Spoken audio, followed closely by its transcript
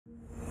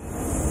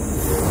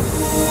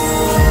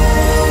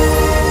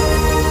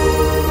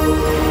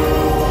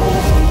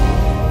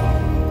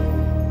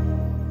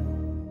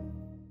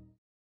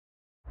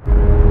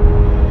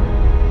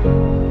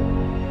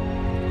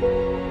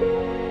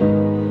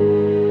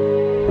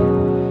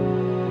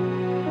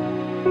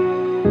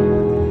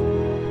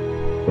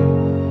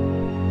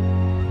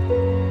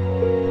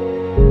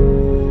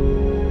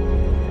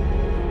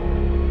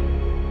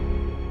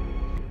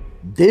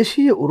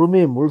දේශීය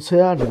උරුමයේ මුල්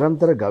සොයා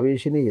නිරන්තර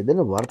ගවේෂණයේ යෙදෙන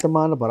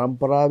වර්තමාන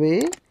පරම්පරාවේ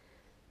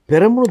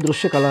පෙරමුණු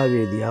දෘශ්‍ය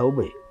කලාවේදියා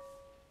ඔබයි.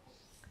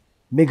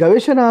 මේ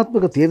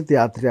ගවේෂණාත්මක තීර්ථ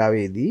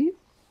යාත්‍රාවේදී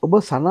ඔබ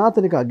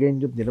සනාතනික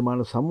අගයෙන් යුත්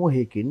නිර්මාණ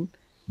සමූහයකින්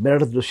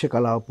මෙරට දෘශ්‍ය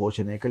කලාව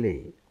පෝෂණය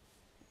කළේ.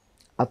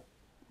 අත්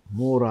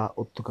මෝරා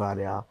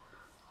ඔත්තුකාරයා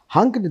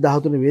හංකඩි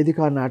 13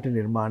 වේදිකා නාට්‍ය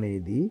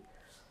නිර්මාණයේදී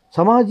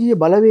සමාජීය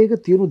බලවේග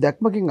තියුණු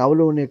දැක්මකින්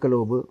අවලෝකනය කළ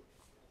ඔබ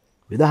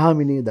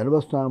විදහාමිනී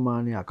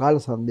ධනවස්ථාමානී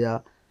අකාල සන්ධ්‍යා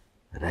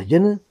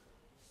රජන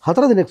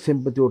 4 දිනක්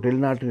සෙම්පතිව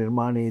ටෙලිනාට්‍ය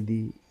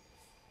නිර්මාණයේදී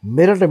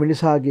මෙරට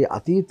මිනිසාගේ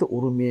අතීත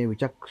උරුමයේ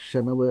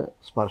විචක්ෂණව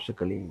ස්පර්ශ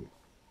කළේ.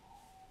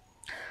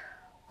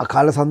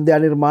 අකාල සන්ධ්‍යා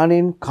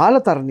නිර්මාණයෙන්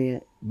කාලතරණය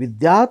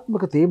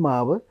විද්‍යාත්මක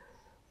තේමාව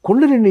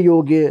කුණ්ඩලිනී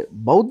යෝගයේ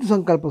බෞද්ධ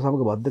සංකල්ප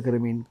සමග බද්ධ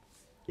කරමින්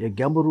එය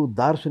ගැඹුරු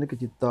දාර්ශනික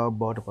චිත්තාවක්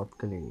බවට පත්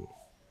කළේ.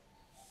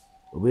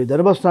 ඔබේ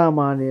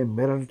ධර්මස්ථාමානය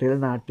මෙරට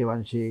ටෙලිනාට්‍ය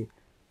වංශයේ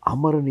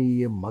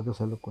අමරණීය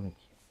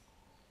මගසලකුණකි.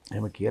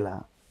 එහෙම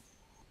කියලා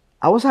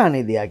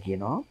අවසානයේදී යා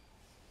කියනවා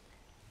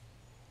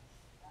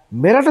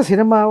මෙරට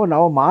සිනමාව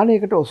නව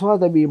මානයකට ඔසවා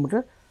තැබීමට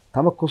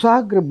තම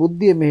කුසාග්‍ර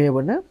බුද්ධිය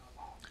මෙහෙවන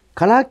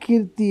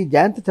කලාකීර්ති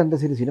ජයන්ත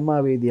චන්ද්‍රසිරි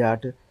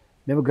සිනමාවේදියාට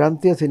මෙම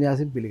ග්‍රන්ථය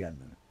සෙනෙහසින්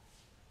පිළිගන්නවා.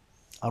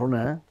 අරුණ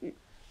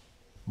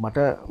මට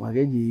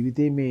මගේ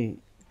ජීවිතේ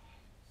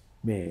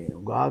මේ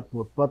උගාක්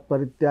පොත්පත්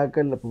පරිත්‍යාග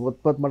කරලා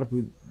පොත්පත්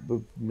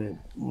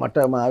මට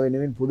මාව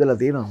වෙනුවෙන් පුදලා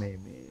තියෙනවා මේ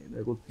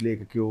නිකුත්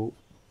ලේඛකයෝ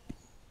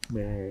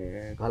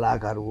මේ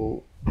කලාකරුවෝ.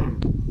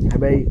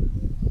 හැබැයි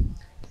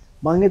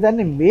මං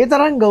හිතන්නේ මේ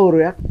තරම්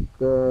ගෞරවයක්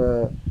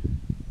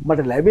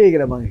මට ලැබෙයි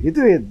කියලා මං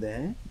හිතුවේත්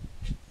නෑ.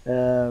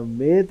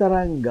 මේ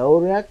තරම්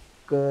ගෞරවයක්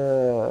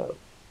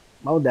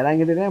මම දැනන්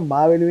හිටියේ නෑ.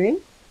 මා වෙනුවෙන්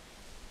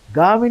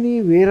ගාමිණී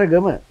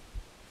වේරගම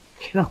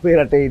කියන අපේ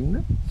රටේ ඉන්න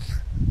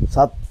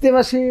සත්‍ය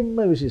වශයෙන්ම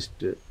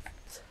විශිෂ්ට,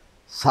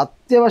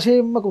 සත්‍ය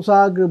වශයෙන්ම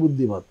කුසාග්‍ර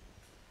බුද්ධිමත්,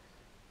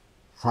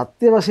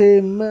 සත්‍ය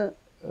වශයෙන්ම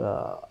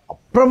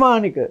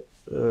අප්‍රමාණික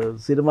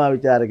සිනමා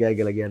විචාරකයා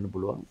කියලා කියන්න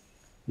පුළුවන්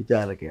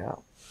විචාරකයා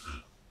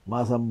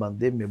මා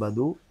සම්බන්ධයෙන්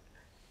මෙබඳු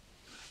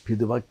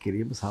පිදුමක්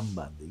කිරීම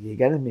සම්බන්ධයි. ඒ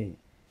කියන්නේ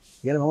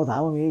මම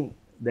තාම මේ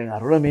දැන්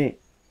අරුණ මේ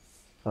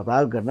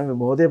කතා කරන මේ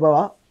මොහොතේ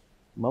පවා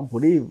මම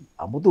පොඩි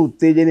අමුතු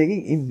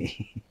උත්තේජනයකින් ඉන්නේ.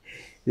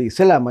 ඉතින්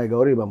ඉස්සෙල්ලා මගේ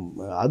ගෞරවය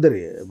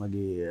ආදරය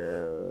මගේ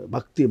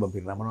භක්තිය මම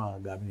පිරිනමනවා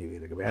ගාමිණී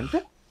වේරගමයන්ට.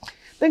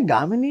 දැන්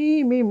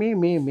ගාමිණී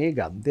මේ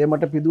ග්‍රන්ථය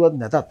මට පිදුවත්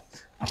නැතත්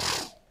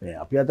මේ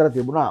අපි අතර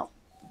තිබුණා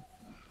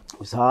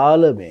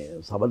විශාල මේ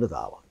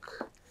සබඳතාවක්.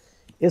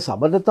 ඒ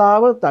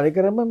සබඳතාව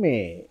තනිකරම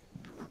මේ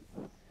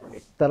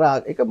එක්තරා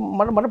එක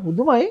මට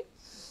පුදුමයි.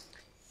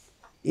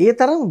 ඒ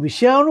තරම්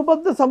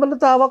විෂයානුබද්ධ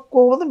සබඳතාවක්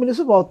කොහොමද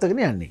මිනිස්සු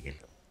පවත්වාගෙන යන්නේ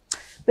කියලා.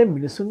 දැන්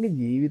මිනිස්සුන්ගේ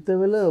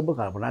ජීවිතවල ඔබ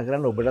කල්පනා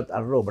කරන්න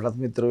ඔබටත්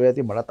මිත්‍රයෝ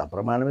ඇති මටත්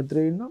අප්‍රමාණ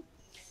මිත්‍රයෝ ඉන්නවා.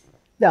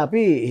 දැන්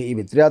අපි මේ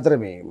මිත්‍රය අතර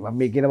මම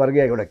මේ කියන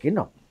වර්ගය ගොඩක්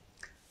ඉන්නවා.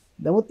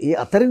 නමුත් ඒ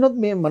අතරිනොත්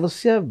මේ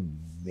මිනිස්සයා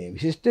මේ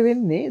විශිෂ්ට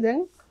වෙන්නේ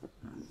දැන්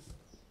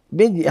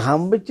මේ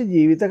හම්බෙච්ච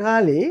ජීවිත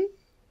කාලේ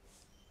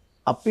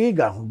අපි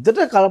හොඳට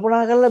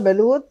කල්පනා කරලා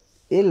බැලුවොත්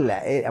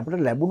ඒ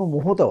අපිට ලැබුණු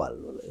මොහොතවල්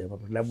වල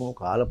අපිට ලැබුණු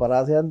කාල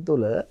පරාසයන්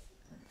තුළ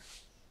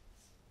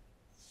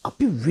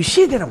අපි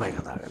විශ්ය ගැනමයි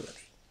කතා කරලා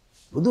තියෙන්නේ.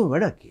 බුදුම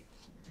වැඩක් කිය.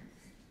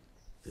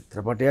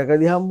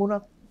 චිත්‍රපටයකදී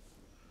හම්බුණත්,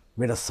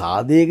 වෙන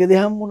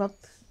සාදයකදී හම්බුණත්,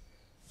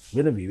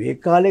 වෙන විවේක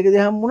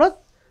කාලයකදී හම්බුණත්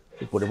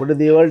පොඩි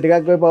දේවල්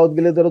ටිකක් ඔය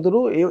පෞද්ගලික තොරතුරු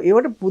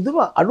ඒවට පුදුම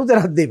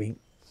අනුතරක් දෙමින්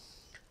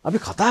අපි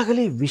කතා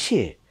කළේ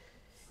විශ්ය.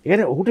 ඒ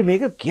කියන්නේ ඔහුට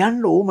මේක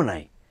කියන්න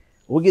ඕමනයි.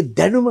 ඔහුගේ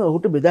දැනුම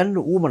ඔහුට බෙදන්න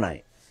ඌමනයි.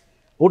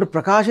 ඔහුට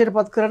ප්‍රකාශයට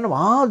පත් කරන්න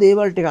මහා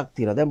දේවල් ටිකක්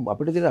තියෙනවා. දැන්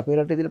අපිට තියෙන අපේ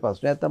රටේ තියෙන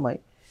ප්‍රශ්නයක් තමයි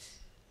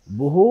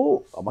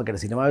බොහෝ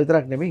අපකට සිනමා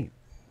විතරක් නෙමෙයි.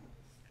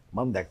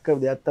 මම දැක්ක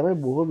දෙයක් තමයි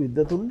බොහෝ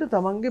විද්වතුන්ට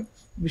තමන්ගේ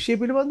විෂය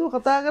පිළිබඳව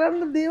කතා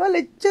කරන්න දේවල්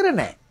එච්චර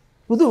නැහැ.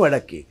 පුදු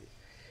වැඩක් ඒක.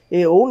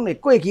 ඒ ඔවුන්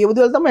එක්කෝ ඒ කියපු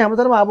දේවල් තමයි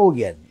හැමතැනම ආපහු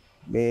කියන්නේ.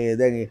 මේ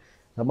දැන්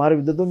සමහර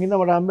විද්වතුන් ඉන්න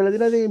මට හම්බෙලා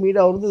තියෙනවා. ඉතින්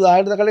මීට අවුරුදු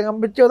 10කට කලින්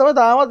හම්බෙච්ච ඒවා තමයි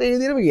තාමත් ඒ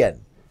විදිහටම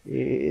කියන්නේ.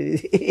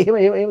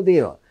 එහෙම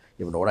තියෙනවා.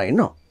 එහෙම නෝනා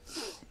ඉන්නවා.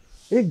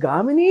 ඒ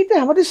ගාමිණීට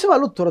හැමතිස්සෙම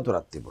අලුත්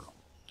තොරතුරක් තිබුණා.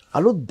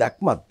 අලුත්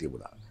දැක්මක්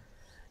තිබුණා.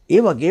 ඒ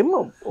වගේම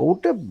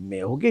ඔහුට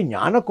මේ ඔහුගේ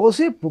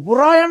ඥානකෝෂයේ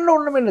පුපුරා යන්න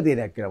ඕන මෙන්න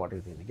තියෙනක් කියලා මට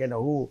හිතෙනවා.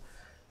 කියන්නේ ඔහු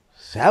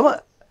සෑම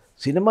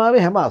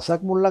සිනමාවේ හැම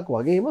අසක් මුල්ලක්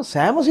වගේම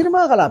සෑම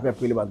සිනමා කලාපයක්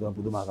පිළිබඳව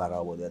පුදුමාකාර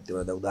අවබෝධයක්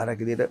තිබුණා. දැන් උදාහරණයක්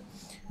විදිහට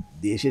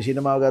දේශීය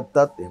සිනමාව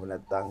ගත්තත් එහෙම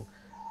නැත්නම්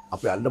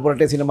අපේ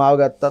අල්ලපුරටේ සිනමාව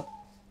ගත්තත්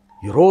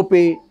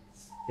යුරෝපේ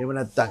එහෙම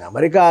නැත්නම්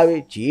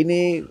ඇමරිකාවේ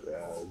චීනයේ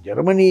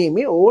ජර්මනී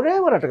මේ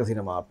ඕනෑම රටක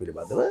සිනමාව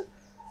පිළිබඳව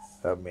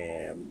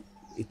මේ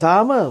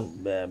ඊටාම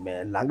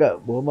ළඟ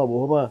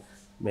බොහොම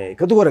මේ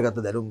එකතු කරගත්ත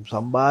දැනුම්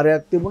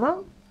සම්භාරයක් තිබුණා.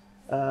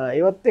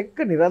 ඒවත් එක්ක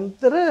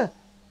නිරන්තර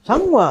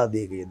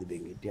සංවාදයක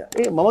යෙදෙමින් හිටියා.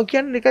 මම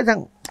කියන්නේ එක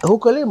දැන් ඔහු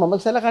කලේ මම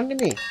සැලකන්නේ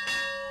මේ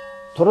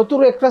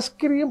තොරතුරු එක්රස්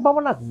කිරීම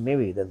පමණක්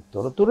නෙවෙයි. දැන්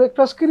තොරතුරු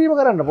එක්රස් කිරීම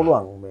කරන්න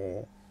පුළුවන්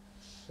මේ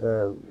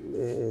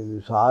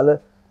විශාල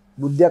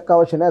බුද්ධියක්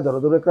අවශ්‍ය නැහැ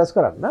තොරතුරු එක්රස්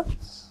කරන්න.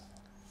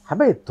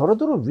 හැබැයි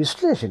තොරතුරු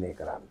විශ්ලේෂණය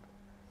කරන්න.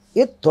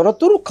 ඒ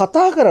තොරතුරු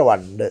කතා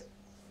කරවන්න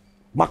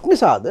මක්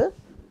නිසාද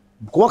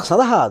කුමක්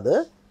සඳහාද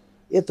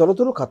ඒ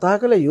තොරතුරු කතා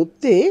කළ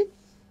යුත්තේ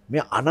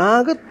මේ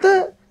අනාගත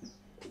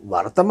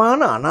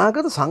වර්තමාන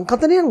අනාගත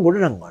සංකතනයන්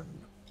ගොඩනංවන්න.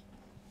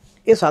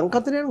 ඒ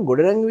සංකතනයන්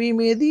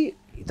ගොඩනැංවීමේදී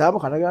ඉතාම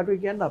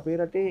කනගාටුයි කියන්න අපේ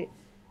රටේ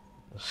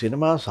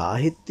සිනමා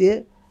සාහිත්‍යය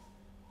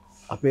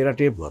අපේ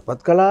රටේ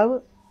පුවත්පත් කලාව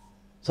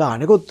සහ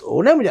අනෙකුත්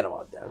ඕනෑම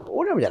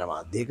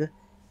ජනමාධ්‍යයක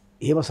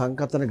එහෙම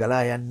සංකතන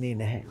ගලා යන්නේ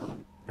නැහැ.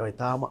 ඒවා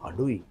ඉතාම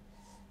අඩුයි.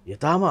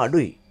 ඉතාම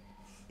අඩුයි.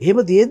 එහෙම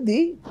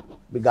තියෙද්දී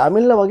මේ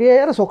ගාමිල්ලා වගේ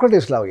අය අර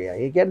සොක්‍රටිස්ලා වගේ අය.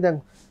 ඒ කියන්නේ දැන්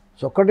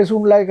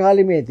සොක්‍රටිස්ුන්ලා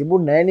කාලේ මේ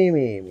තිබුණ නැහනේ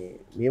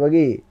මේ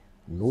වගේ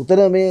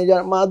නූතන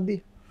මේ මාධ්‍ය.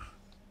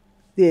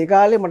 ඉතින් ඒ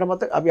කාලේ මට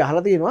මතක අපි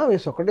අහලා තියෙනවා මේ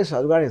සොක්‍රටිස්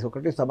අදුගානේ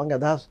සොක්‍රටිස් තමන්ගේ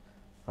අදහස්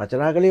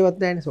රචනා කළේවත්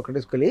නැහැනේ.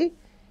 සොක්‍රටිස් කලේ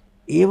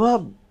ඒවා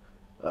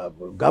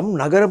ගම්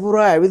නගර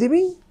පුරා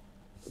ඇවිදිමින්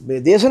මේ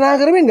දේශනා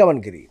කරමින්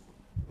ගමන් කිරීම.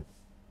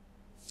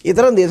 ඒ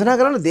තරම් දේශනා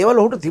කරන්න දේවල්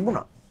ඔහුට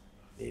තිබුණා.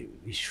 මේ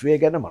විශ්වය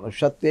ගැන,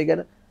 මනුෂ්‍යත්වය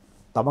ගැන,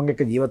 තමන්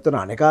එක්ක ජීවත් වෙන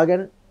අනෙකා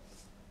ගැන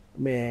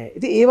මේ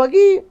ඉතින් ඒ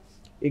වගේ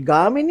ඒ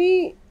ගාමිණී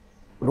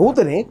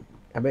නූතනෙක්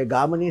හැබැයි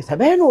ගාමිණී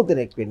සැබෑ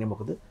නූතනෙක් වෙන්නේ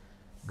මොකද?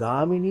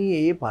 ගාමිණී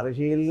ඒ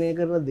පරිශීලනය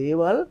කරන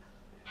දේවල්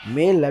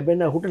මේ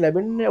ලැබෙන ඔහුට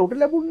ලැබුණේ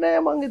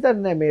නැහැ මං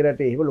හිතන්නේ මේ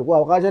රටේ. එහෙම ලොකු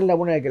අවකාශයක්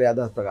ලැබුණා කියලා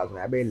අදහස් ප්‍රකාශ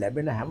කරනවා. හැබැයි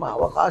ලැබෙන හැම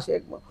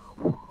අවකාශයක්ම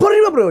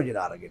උපරිම ප්‍රයෝජන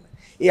අරගෙන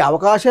ඒ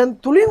අවකාශයන්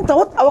තුලින්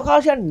තවත්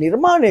අවකාශයන්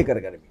නිර්මාණය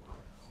කරගනිමින්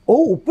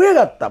ඔහු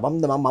උපයගත්තා.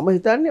 මම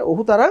හිතන්නේ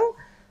ඔහු තරම්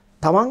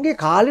තමන්ගේ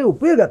කාලේ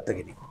උපයගත්ත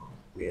කෙනෙක්.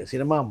 මේ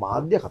සිනමා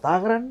මාධ්‍ය කතා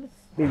කරන්න,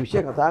 මේ විෂය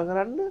කතා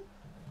කරන්න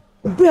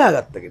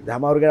උපයාගත්ත කෙනෙක්.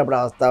 සමහර කෙනෙක් අපිට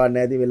අවස්ථාවක්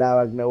නැති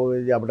වෙලාවක්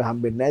නෑ අපිට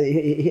හම්බෙන්නේ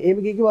නැහැ. එහෙම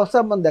කිව්ව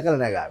අවස්ථාවක් මම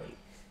දැකලා නැහැ ගාමිණී.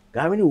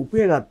 ගාමිණී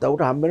උපයගත්තා.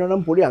 උට හම්බෙනවා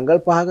නම් පොඩි අඟල්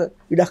 5ක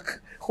ඉඩක්.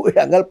 ওই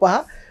අඟල්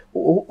 5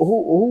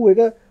 ඔහු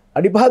ඒක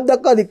අඩි 5ක්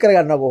දක්වා දික්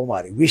කරගන්නවා කොහොම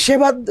හරි.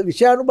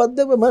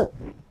 විෂයානුබද්ධවම.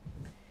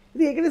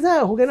 ඉතින් ඒක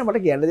නිසා ඔහු ගැන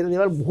මට කියන්න දෙන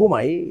දේවල්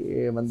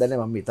බොහොමයි. මම දන්නේ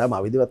මම ඉතාලම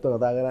අවිධවත්ව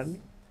කතා කරන්නේ.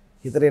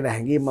 හිතරේ නැ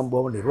හැංගීම් මම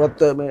බොහොම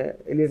නිර්වත්ව මේ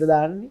එළියට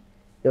දාන්නේ.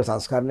 ඒක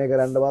සංස්කරණය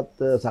කරන්නවත්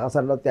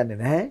සකසන්නවත් යන්නේ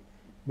නැහැ.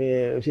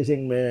 මේ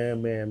විශේෂයෙන්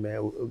මේ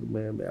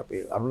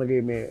අපේ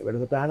අරුණගේ මේ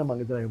වැඩසටහන මම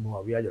හිතනවා මේ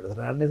අව්‍යාජ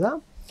වැඩසටහන නිසා.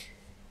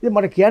 ඉතින්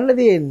මට කියන්න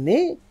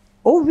තියෙන්නේ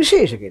ඔහු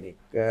විශේෂ කෙනෙක්.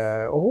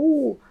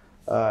 ඔහු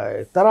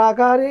එක්තරා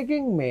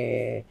ආකාරයකින්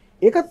මේ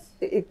ඒකත්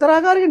එක්තරා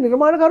ආකාරයක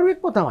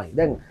නිර්මාණකරුවෙක්ම තමයි.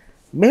 දැන්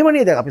මෙහෙම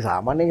නේද අපි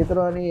සාමාන්‍යයෙන්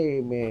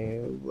හිතනවානේ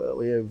මේ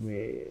ඔය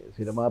මේ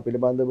සිනමා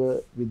පිළිබඳව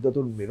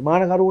විද්වතුන්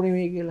නිර්මාණකරුවෝ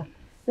නෙමෙයි කියලා.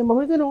 දැන් මම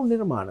හිතනවා උන්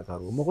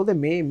නිර්මාණකරුවෝ. මොකද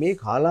මේ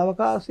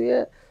කාලාවකාශය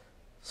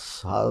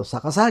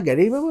සකසා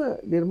ගැනීමම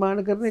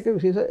නිර්මාණ කරන එක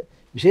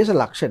විශේෂ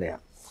ලක්ෂණයක්.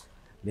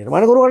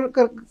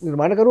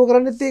 නිර්මාණකරුවෝ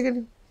කරන්නේත්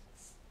ඒකනේ.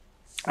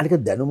 අනික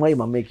දැනුමයි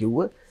මම මේ කිව්ව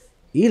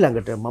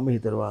ඊළඟට මම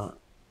හිතනවා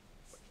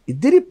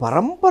ඉදිරි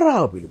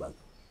පරම්පරාව පිළිබඳ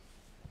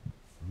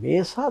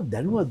මේසා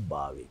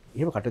දැනුවත්භාවය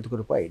එහෙම කටයුතු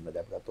කරපුවා ඉන්න.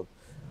 දැන් අපි ගත්තොත්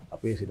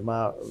අපේ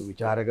සිනමා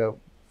විචාරක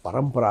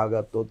පරම්පරාව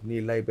ගත්තොත්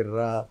නීලයි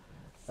පෙරේරා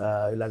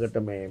ඊළඟට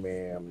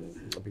මේ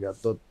අපි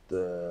ගත්තොත්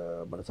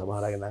මට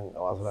සමහර අය නම්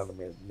අවසරණ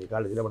මේ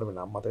කාලේ ඉඳලා මට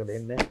නම් මතක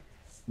දෙන්නේ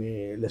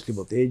මේ ලෙස්ලි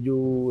බොතේජු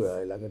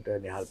ඊළඟට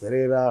නිහාල්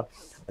පෙරේරා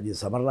අජිත්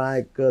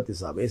සමරනායක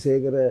තිස්ස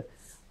අබේසේකර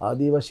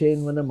ආදී වශයෙන්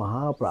වන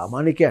මහා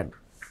ප්‍රාමාණිකයන්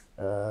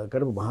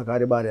කරපු මහා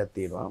කාර්යභාරයක්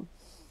තියෙනවා.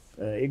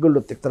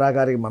 ඒගොල්ලොත් එක්තරා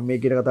ආකාරයකින් මම මේ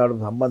කියන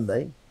කතාවට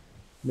සම්බන්ධයි.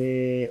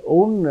 මේ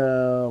ඔවුන්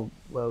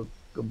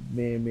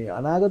මේ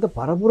අනාගත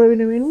පරපුර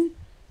වෙනුවෙන්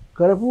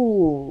කරපු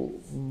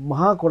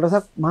මහා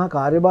කොටසක් මහා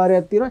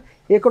කාර්යභාරයක් තියෙනවා.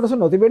 ඒ කොටස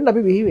නොතිබෙන්න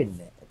අපි බිහි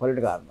වෙන්නේ නැහැ.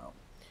 පළවෙනි කාරණාව.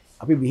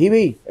 අපි බිහි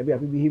වෙයි.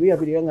 අපි බිහි වෙයි.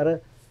 අපි නිකන් අර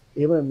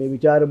එහෙම මේ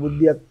විචාර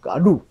බුද්ධියක්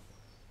අඩු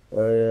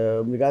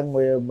නිකන්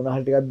ඔය මොන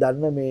හරි ටිකක්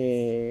දන්න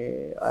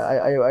මේ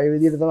අය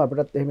විදිහට තමයි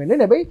අපිටත් එහෙම එන්නේ.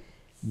 හැබැයි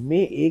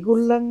මේ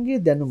ඒගොල්ලන්ගේ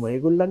දැනුම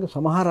ඒගොල්ලන්ගේ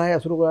සමහර අය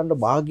අසුරු කරන්න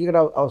භාග්‍යයකට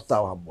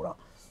අවස්ථාව හම්බුණා.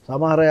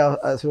 සමහර අය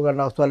අසුරු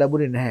කරන්න අවස්ථාව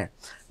ලැබුණේ නැහැ.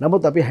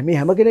 නමුත් අපි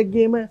හැම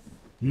කෙනෙක්ගේම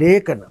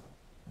ලේඛන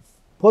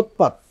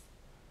පොත්පත්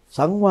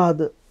සංවාද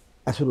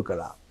අසුරු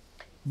කළා.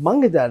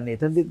 මං හිතන්නේ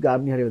එතනදිත්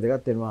ගාමිණී හරිය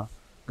දෙකක් වෙනවා.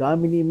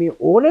 ගාමිණී මේ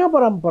ඕනෑම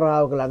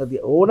පරම්පරාවක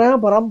ළඟදී ඕනෑම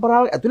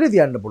පරම්පරාවක ඇතුලේ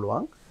තියන්න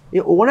පුළුවන්.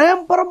 ඒ ඕනෑම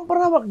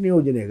පරම්පරාවක්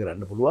නියෝජනය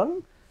කරන්න පුළුවන්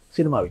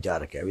සිනමා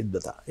විචාරකයා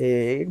විද්වතා.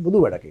 ඒක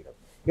බුදු වැඩක් ඒක.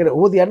 ඒකට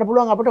ඕක තියන්න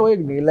පුළුවන් අපිට ඔය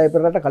නීලයි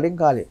පෙරේරාට කලින්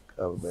කාලේ.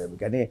 ඒ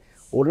කියන්නේ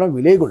ඕනනම්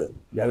විලේගොඩ.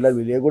 යවිලා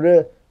විලේගොඩ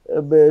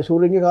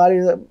සූරින්ගේ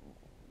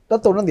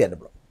කාලේටත් ඕනනම් තියන්න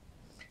පුළුවන්.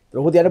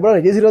 ඕක තියන්න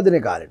පුළුවන් රජී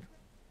සිරවර්ධනේ කාලේට.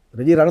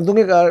 රජී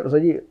රණතුංගේ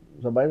රජී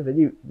සබයි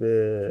රජී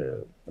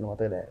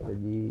මතක නෑ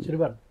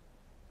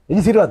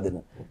රජී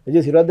සිරවර්ධන.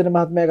 රජී සිරවර්ධන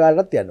මහත්මයා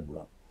කාලේටත් තියන්න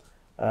පුළුවන්.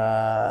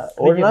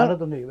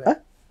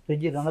 ඕනනම්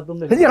රජී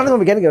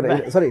රණතුංග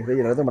කියන්නේ සෝරි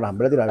රජී රණතුංග මට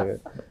හම්බෙලා තියෙනවා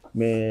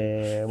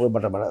මේ ඔය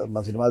මම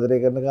සිනමාදරය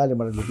කරන කාලේ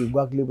මට ලිපි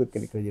උගක් ලියපු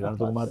කෙනෙක් රජී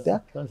රණතුංග මහත්තයා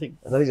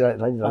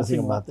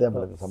රජී මහත්තයා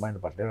මට සමායන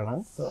පටලන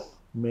නම්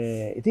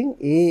මේ ඉතින්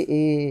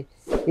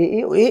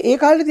ඒ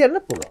කාලේ තියන්න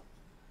පුළුවන්.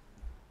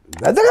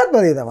 වැදගත්ම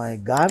දේ තමයි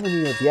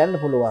ගාමිණීව තියන්න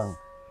පුළුවන්.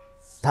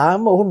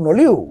 තාම ඔහු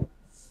නොලියු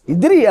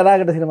ඉදිරි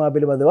අනාගත සිනමා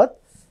පිළිබඳවත්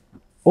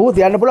ඔහු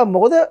තියන්න පුළුවන්.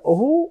 මොකද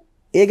ඔහු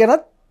ඒ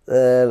ගැනත්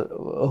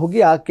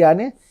ඔහුගේ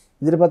ආඛ්‍යානය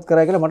ඉදිරිපත්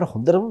කරා කියලා මට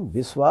හොඳටම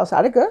විශ්වාසයි.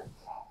 අනික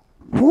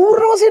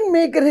පූර්ණ වශයෙන්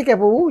මේ කරේ කැප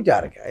වූ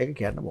විචාරකයා. ඒක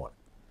කියන්න ඕන.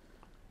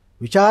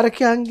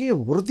 විචාරකයන්ගේ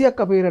වෘතියක්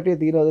අපේ රටේ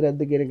තියෙනවද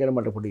නැද්ද කියන එක ගැන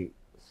මට පොඩි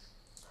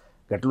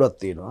ගැටලුවක්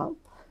තියෙනවා.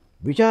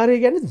 විචාරය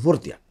කියන්නේ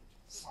වෘතියක්.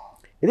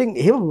 ඉතින්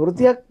එහෙම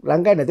වෘතියක්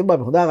ලංකාවේ නැති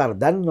බව හොඳ ආකාර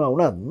දන්නවා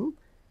වුණත්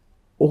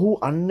ඔහු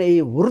අන්න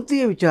ඒ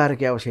වෘත්තීය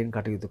විචාරකයා වශයෙන්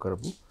කටයුතු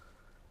කරපු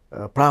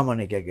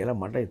ප්‍රාමාණිකයා කියලා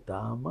මට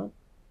ඉතාම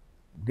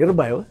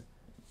නිර්භයව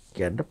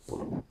කියන්න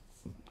පුළුවන්.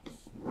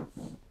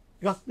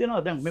 එකක්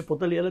දෙනවා දැන් මේ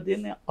පොත ලියලා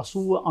තියෙන්නේ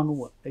 80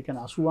 90. ඒ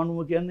කියන්නේ 80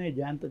 90 කියන්නේ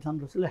ජයන්ත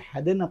චන්ද්‍රසිල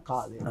හැදෙන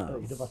කාලේ.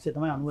 ඊට පස්සේ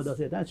තමයි 90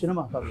 දශකයේ තමයි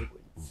සිනමා කරුවෙක්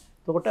වෙන්නේ.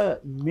 එතකොට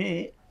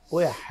මේ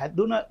ඔය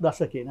හැදුන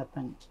දශකේ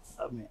නැත්නම්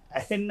මේ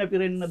ඇහෙන්න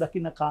පිරෙන්න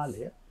දකින්න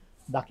කාලය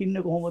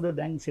දකින්නේ කොහොමද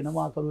දැන්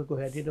සිනමා කරුවෙකු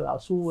හැටියට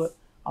 80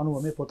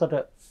 90 මේ පොතට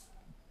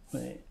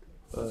මේ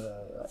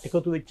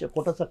එකතු වෙච්ච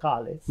කොටස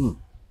කාලේ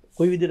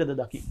කොයි විදිහටද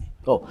දකින්නේ?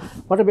 ඔව්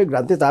මට මේ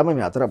ග්‍රන්ථය තාම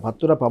මේ අතර පත්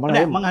තුන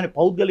පමණයි මම අහන්නේ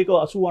පෞද්ගලිකව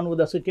 80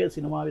 90 දශකයේ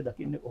සිනමාවේ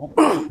දකින්නේ කොහොමද?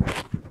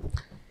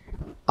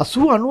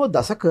 80 90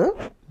 දශක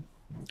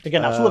ඒ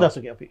කියන්නේ 80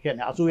 දශකය අපි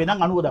කියන්නේ 80 ඉඳන්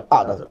 90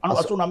 දක්වා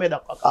 89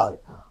 දක්වා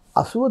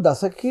 80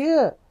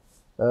 දශකයේ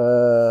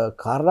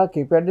කාරණා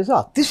කීපයක් නිසා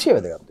අතිශය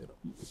වැදගත් වෙනවා.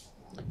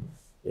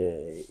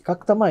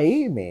 එකක්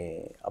තමයි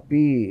මේ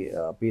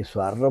අපි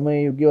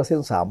ස්වර්ණමය යුගය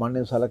වශයෙන්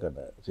සාමාන්‍යයෙන් සලකන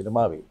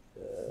සිනමාවේ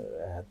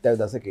 70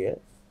 දශකයේ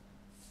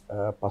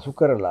පසු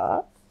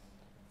කරලා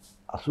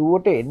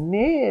 80ට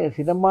එන්නේ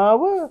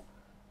සිනමාව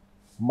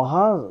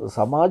මහා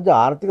සමාජ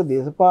ආර්ථික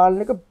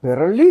දේශපාලනික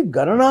පෙරළි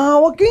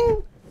ගණනාවකින්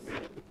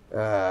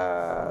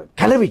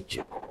කැලවිච්ච.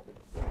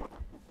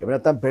 එහෙම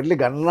නැත්නම් පෙරළි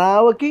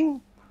ගණනාවකින්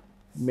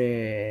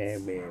මේ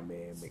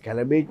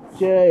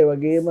කැලබිච්ච ඒ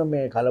වගේම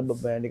මේ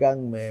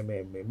නිකන්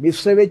මේ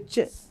මිශ්‍ර වෙච්ච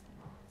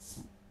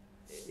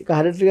එක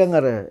හරියට නිකන්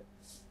අර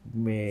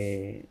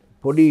මේ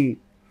පොඩි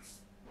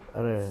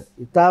අර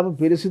ඊටාම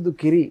පිරිසිදු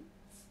කිරි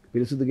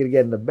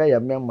කියන්න බෑ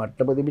යම් යම්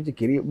මට්ටම තිබිච්ච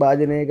කිරි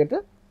භාජනයකට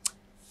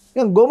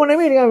නිකන් ගොම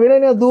නෙමෙයි නිකන්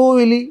වෙන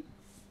දූවිලි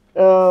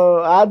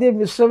ආදී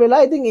මිශ්‍ර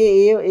වෙලා ඉතින්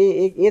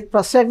ඒ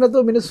ප්‍රශ්නයක්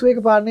නැතුව මිනිස්සු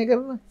ඒක පාලනය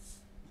කරන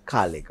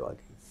කාලයක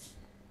වගේ.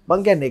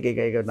 මං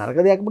කියන්නේ ඒක නරක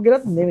දෙයක්ම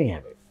කියලත් නෙමෙයි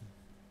හැබැයි.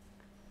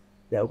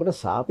 දැන් උකට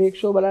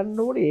සාපේක්ෂව බලන්න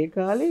ඕනේ ඒ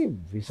කාලේ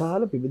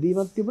විශාල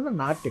පිබිදීමක් තිබුණා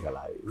නාට්‍ය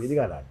කලාවේ,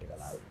 වේදිකා නාට්‍ය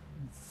කලාවේ.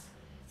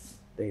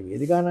 දැන්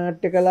වේදිකා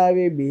නාට්‍ය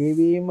කලාවේ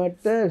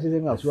බිහිවීමට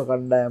විශේෂයෙන් 80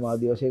 කණ්ඩායම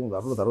ආදී වශයෙන්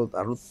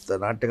අලුත්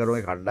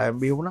නාට්‍යකරුවන්ගේ කණ්ඩායම්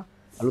බිහි වුණා.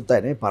 අලුත්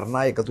අය නේ පරණ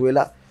අය එකතු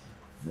වෙලා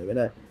වෙන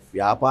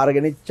ව්‍යාපාර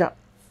ගෙනිච්ච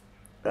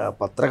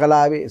පත්‍ර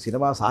කලාවේ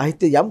සිනමා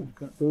සාහිත්‍ය යම්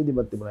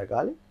පිබිදීමක් තිබුණා ඒ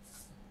කාලේ.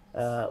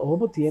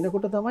 ඔහොම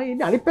තියෙනකොට තමයි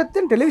ඉන්නේ අනිත්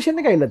පැත්තෙන් ටෙලිවිෂන්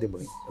එක ඇවිල්ලා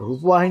තිබුණේ.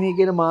 රූපවාහිනිය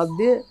කියන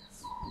මාධ්‍ය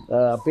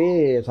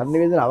අපේ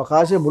සංනිවේදන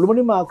අවකාශය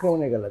මුළුමනින්ම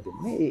ආක්‍රමණය කරලා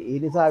තිබුණේ. ඒ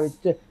නිසා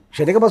වෙච්ච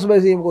ක්ෂණික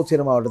පසුබැසීමකුත්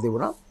සිනමාවට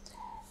තිබුණා.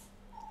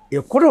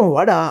 ඒකටම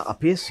වඩා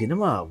අපේ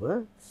සිනමාව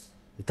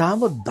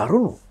ඊටාම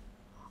දරුණු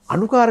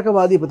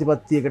අනුකාරකවාදී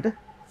ප්‍රතිපත්තියකට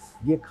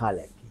ගිය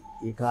කාලයක්.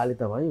 ඒ කාලේ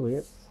තමයි ඔය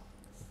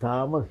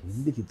ඊටාම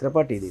හින්දි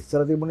චිත්‍රපටයේ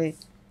ඉස්සර තිබුණේ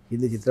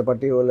හින්දි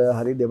චිත්‍රපටයේ වල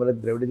හරි දෙමළ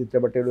ද්‍රවිඩ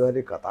චිත්‍රපටයේ වල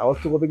හරි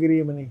කතාවස්තු කොපි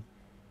කිරීමනේ.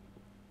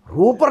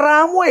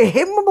 රූපරාමුව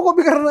එහෙම්ම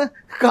කොපි කරන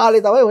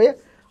කාලේ තමයි ඔය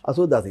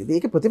 80 දශකයේ.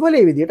 ඒක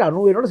ප්‍රතිඵලයේ විදිහට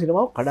 90 වෙනකොට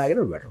සිනමාව කඩාගෙන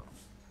වැටුණා.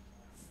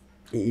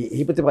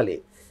 ඒ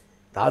ප්‍රතිඵලයේ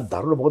තා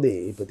දරුණු මොකද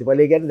මේ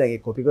ප්‍රතිඵලය කියන්නේ දැන් ඒ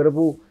කොපි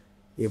කරපු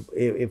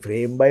ඒ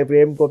ෆ්‍රේම් බයි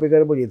ෆ්‍රේම් කොපි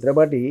කරපු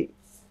චිත්‍රපටි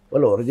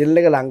වල ඔරිජිනල්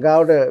එක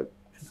ලංකාවට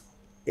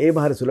ඒම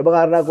හරි සුලභ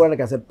කාරණාවක්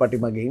වුණා කැසට් පටි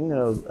මගින්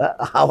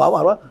ආවම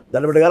අර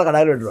දඩබඩ ගාලා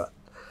කඩාගෙන වැටුණා.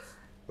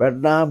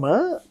 වැටුනාම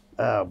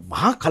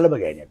මහා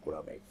කලබගෑනියක්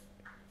වුණා මේක.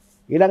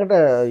 ඊළඟට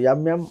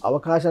යම්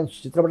අවකාශයන්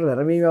චිත්‍රපට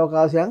නැරඹීමේ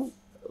අවකාශයන්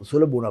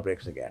සුලභ වුණා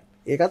ප්‍රේක්ෂකයන්.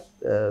 ඒකත්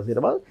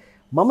සිනමාව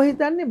මම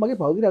හිතන්නේ මගේ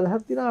පෞද්ගලික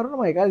අදහසක් තියෙන අරන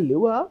මම ඒකල්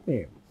ලිව්වා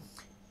මේ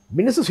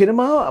මිනිස්සු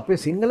සිනමාව අපේ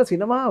සිංහල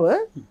සිනමාව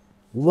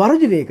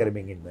වර්ජනය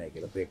කරමින් ඉන්නවා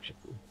කියලා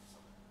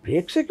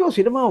ප්‍රේක්ෂකයෝ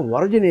සිනමාව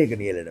වර්ජනය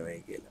කරන යලනවා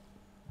කියලා.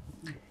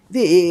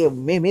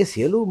 ඉතින් මේ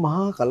සියලු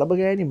මහා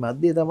කලබගෑනි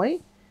මැද්දේ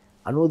තමයි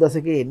 90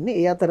 දශකයේ එන්නේ.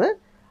 ඒ අතර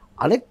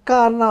අනෙක්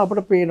කාරණා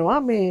අපිට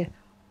පේනවා මේ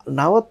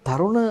නව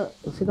තරුණ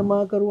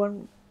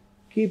සිනමාකරුවන්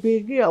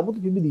කීපයකගේ අමුතු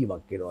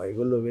පිබිදීමක් වෙනවා.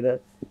 ඒගොල්ලෝ වෙන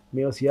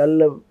මේවා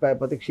සියල්ල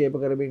ප්‍රතික්ෂේප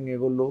කරමින්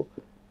ඒගොල්ලෝ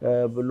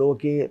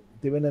ලෝකයේ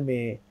තිබෙන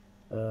මේ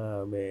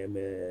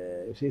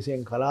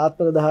විශේෂයෙන්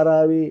කලාත්මක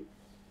ධාරාවේ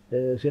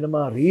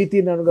සිනමා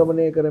රීතින්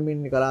අනුගමනය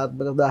කරමින්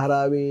කලාත්මක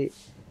ධාරාවේ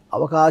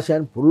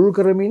අවකාශයන් පුළුල්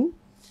කරමින්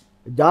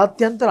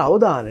ජාත්‍යන්තර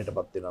අවධානයට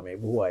පත් වෙනවා මේ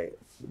බොහෝ අය.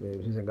 මේ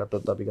විශේෂයෙන්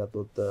ගත්තොත් අපි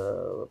ගත්තොත්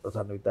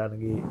ප්‍රසන්න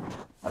විතානගේ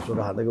අශෝක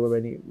හදගම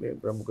වැනි මේ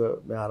ප්‍රමුඛ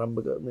මේ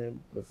ආරම්භක මේ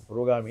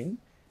ප්‍රෝග්‍රෑමින්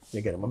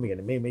මේ කියන්නේ මම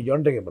කියන්නේ මේ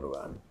ජොන්ට් එකේ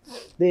ප්‍රෝග්‍රෑම්.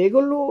 ඉතින්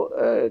ඒගොල්ලෝ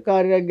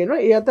කාර්යයක් ගෙනවා.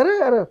 ඒ අතර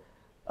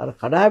අර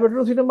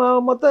කඩාවැටුණු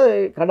සිනමාව මත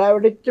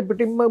කඩාවැටිච්ච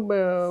පිටින්ම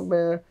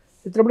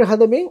චිත්‍රපට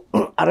හදමින්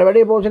අර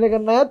වැඩේ පෝෂණය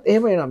කරන අයත්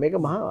එහෙම එනවා. මේක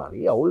මහා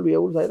හරි අවුල්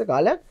වියවුල් සහිත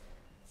කාලයක්.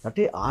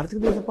 රටේ ආර්ථික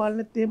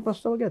දේශපාලනෙත් එහෙම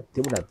ප්‍රශ්න වගේ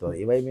තිබුණා නැත්නම්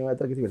ඒවයි මේවා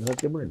අතර කිසි වෙනසක්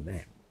තිබුණේ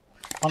නැහැ.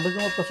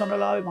 අන්දගම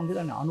ප්‍රසන්නලාවේ මම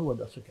හිතන්නේ 90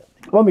 දශකයක්.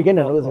 මම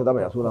කියන්නේ 90 දශක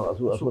තමයි 89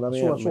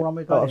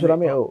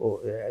 ඔව්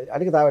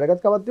අනික තව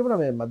වැදගත්කමක් තිබුණා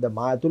මේ මම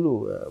මා ඇතුළු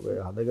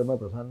හදගම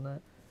ප්‍රසන්න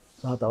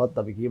සහ තවත්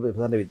අපි කීප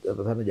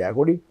ප්‍රසන්න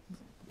ජයකොඩි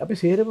අපි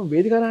සේරම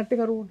වේදිකා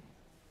නාට්‍යකරුවෝනේ.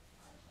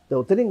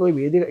 උතරින් ওই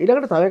වේදික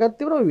ඊළඟට තව එකක්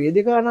තිබුණා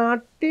වේදිකා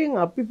නාට්‍යයෙන්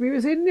අපි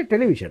පිවිසෙන්නේ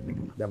ටෙලිවිෂන්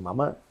එකට. දැන්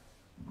මම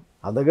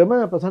අදගම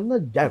ප්‍රසන්න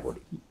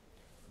ජයකොඩි.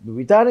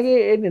 විතානගේ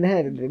එන්නේ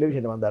නැහැ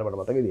ටෙලිවිෂන් මම දාලා මට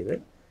මතක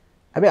විදිහට.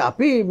 හැබැයි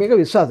අපි මේක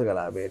විශ්වාස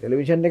කළා මේ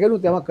ටෙලිවිෂන්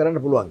එකලුත් යමක් කරන්න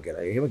පුළුවන්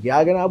කියලා. එහෙම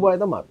කියාගෙන ආපු අය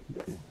තමයි අපි.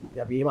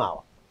 අපි එහෙම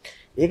ආවා.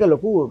 ඒක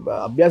ලොකු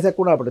අභ්‍යාසයක්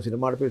වුණා අපිට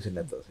සිනමාවට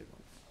පිවිසෙන්නේ නැත්නම්.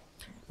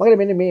 මගේ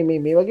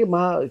මේ වගේ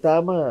මා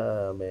ඊටාම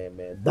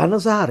මේ ධන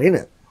සහ ඍණ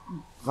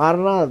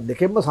කාරණා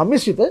දෙකෙන්ම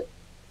සම්මිශ්‍රිත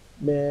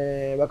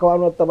මේ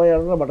වකවානුවක් තමයි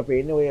යනවා මට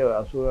පේන්නේ ඔය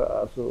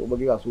 80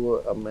 ඔබගේ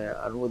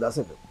 90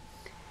 දශක.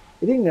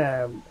 ඉතින්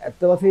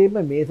ඇත්ත වශයෙන්ම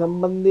මේ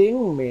සම්බන්ධයෙන්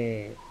මේ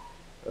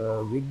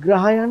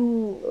විග්‍රහයන්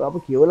අප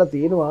කියවලා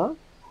තියෙනවා.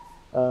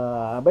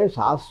 හැබැයි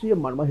ශාස්ත්‍රීය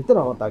මම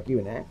හිතනවා මත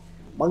කිව්වේ නෑ.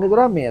 මම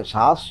හිතනවා මේ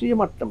ශාස්ත්‍රීය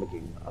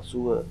මට්ටමකින්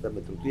 80 දැන්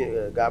මේ තෘතිය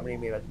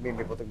ගාමිණී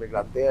මේ පොතේ මේ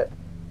ග්‍රන්ථය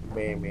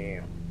මේ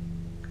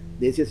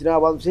දේශීය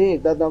සිනමා වංශයේ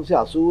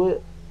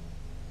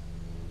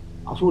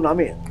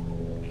 1989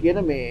 කියන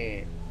මේ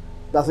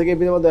දශකයේ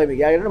පිළිබඳව මේ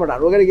කියන්න මට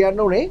 90 ගැන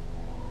කියන්න උනේ.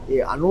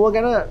 ඒ 90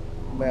 ගැන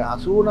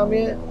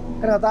 89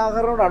 ගැන කතා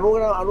කරනකොට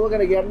 90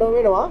 ගැන කියන්න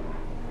වෙනවා.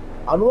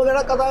 90 ගැන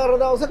කතා කරන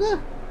දවසක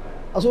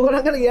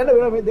 80 ගැන කියන්න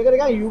වෙනවා. මේ දෙක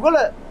නිකන් යුගල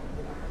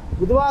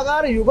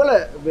බුදුආකාර යුගල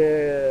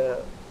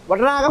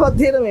වටනාකමක්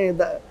තියෙන මේ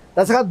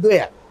දශක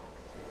ද්වයක්.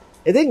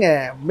 ඉතින්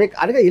මේ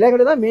අනික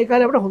ඊළඟට තමයි මේ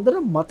කාලේ අපිට හොඳට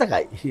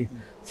මතකයි.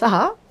 සහ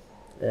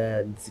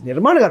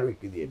නිර්මාණකරුවෙක්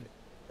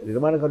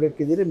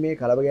විදිහට මේ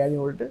කලබගෑනි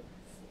වලට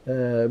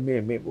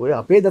මේ ඔය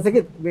අපේ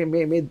දශකේ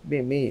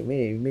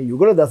මේ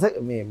යුගල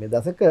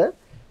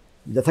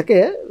දශකය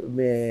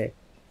මේ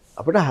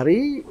අපිට හරි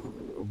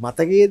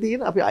මතකයේ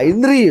තියෙන අපි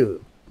ඓන්ද්‍රිය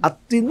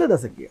අත්විඳ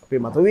දශකය. අපේ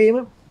මතවීම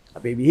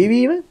අපේ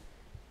විහිවීම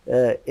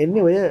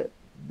එන්නේ ඔය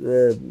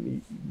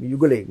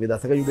යුගලේ මේ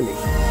දශක යුගලේ.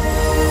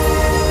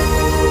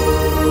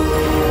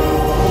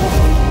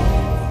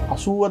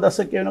 80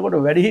 දශක වෙනකොට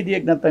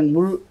වැඩිහිටියෙක් නැත්නම්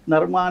මුල්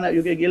නිර්මාණ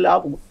යුගයේ ගිහලා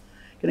ආපු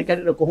කෙනෙක්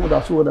හැටියට කොහොමද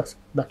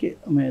 80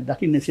 මේ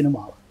දකින්නේ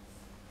සිනමාව?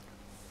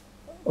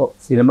 ඔව්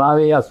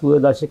සිනමාවේ 80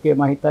 දශකයේ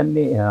මම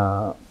හිතන්නේ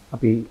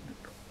අපි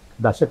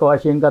දශක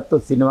වශයෙන්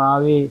ගත්තොත්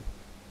සිනමාවේ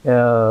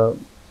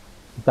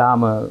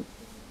ඊටාම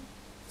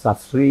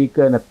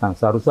ශාස්ත්‍රීය නැත්නම්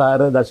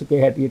සරුසාර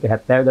දශකයේ හැටියට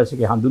 70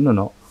 දශකයේ හඳුන්වන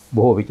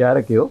බොහෝ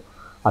විචාරකයෝ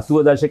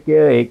 80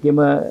 දශකයේ ඒකෙම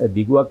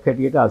දිගුවක්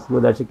හැටියට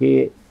 80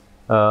 දශකයේ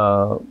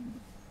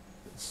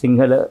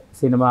සිංහල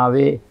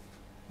සිනමාවේ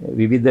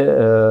විවිධ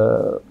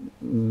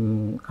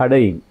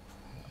කඩයින්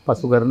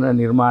පසු කරන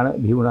නිර්මාණ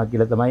බිහි වුණා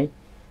කියලා තමයි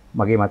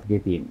මගේ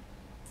මතකයේ තියෙන්නේ.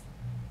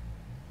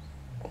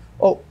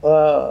 ඔව්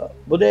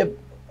බුදේ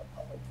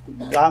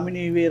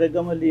ගාමිණී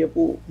වීරගම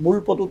ලියපු මුල්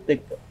පොතුත්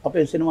එක්ක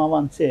අපේ සිනමා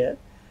වංශය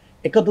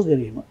එකතු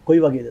කිරීම කොයි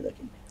වගේද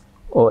දකින්නේ?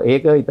 ඔව්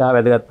ඒක ඉතා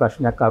වැදගත්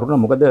ප්‍රශ්නයක්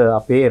කරුණා. මොකද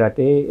අපේ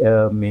රටේ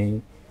මේ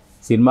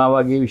සිනමා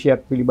වගේ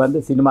විෂයක් පිළිබඳ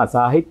සිනමා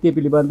සාහිත්‍ය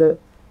පිළිබඳ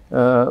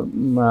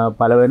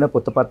පළවෙන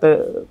පොතපත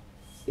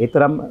ඒ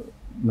තරම්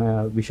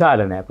විශාල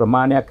නෑ.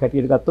 ප්‍රමාණයක්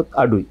හැටියට ගත්තොත්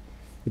අඩුයි.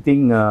 ඉතින්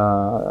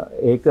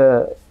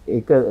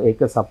ඒක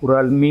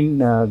සපුරල්මින්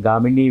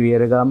ගාමිණී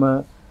වීරගම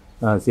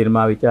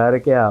සිනමා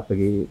විචාරකයා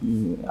අපගේ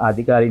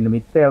ආධිකාරීන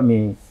මිත්‍රයා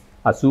මේ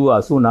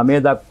 80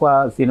 89 දක්වා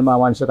සිනමා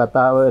වංශ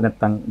කතාව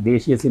නැත්නම්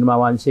දේශීය සිනමා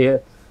වංශය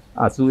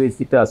 80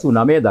 සිට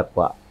 89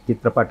 දක්වා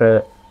චිත්‍රපට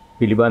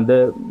පිළිබඳ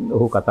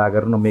ඔහු කතා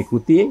කරන මේ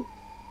කෘතියේ.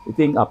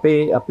 ඉතින්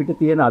අපිට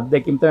තියෙන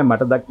අත්දැකීම් තමයි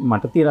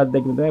මට තියෙන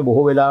අත්දැකීම් තමයි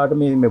බොහෝ වෙලාවට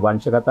මේ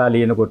වංශ කතා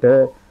ලියනකොට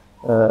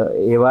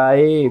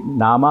ඒවායේ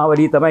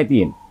නාමාවලිය තමයි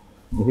තියෙන්නේ.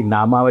 ඉතින්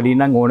නාමාවලිය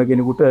නම් ඕන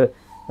කෙනෙකුට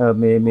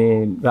මේ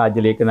රාජ්‍ය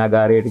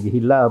ලේඛනාගාරයට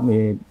ගිහිල්ලා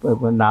මේ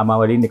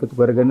නාමාවලින් එකතු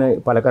කරගෙන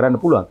පළ කරන්න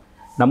පුළුවන්.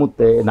 නමුත්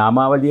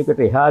නාමාවලියකට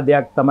එහා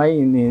දෙයක් තමයි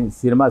මේ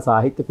සිනමා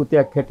සාහිත්‍ය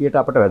කෘතියක් හැටියට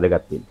අපට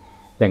වැදගත් වෙන්නේ.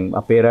 දැන්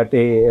අපේ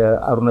රටේ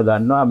අරුණ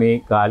දන්නවා මේ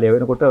කාලය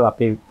වෙනකොට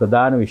අපේ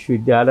ප්‍රධාන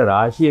විශ්වවිද්‍යාල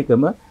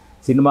රාශියකම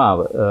සිනමාව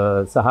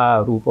සහ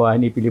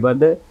රූපවාහිනී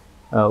පිළිබඳ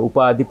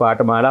උපාධි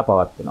පාඨමාලා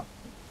පවත්වනවා.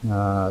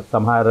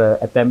 සමහර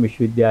ඇතැම්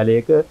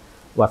විශ්වවිද්‍යාලයක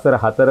වසර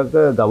 4ක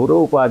ගෞරව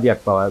උපාධියක්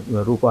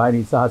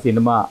රූපවාහිනී සහ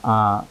සිනමා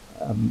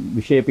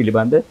විෂය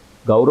පිළිබඳ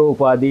ගෞරව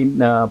උපාධීන්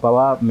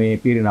පවා මේ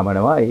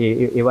පිරිනමනවා.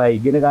 ඒවා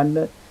ඉගෙන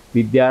ගන්න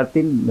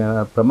විද්‍යාර්ථීන්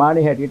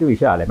ප්‍රමාණය හැටියට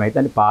විශාලයි. මම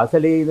හිතන්නේ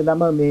පාසලේ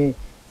ඉඳලම මේ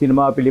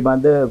සිනමාව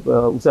පිළිබඳ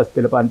උසස්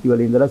පෙළ පන්ති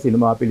වල ඉඳලා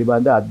සිනමාව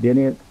පිළිබඳ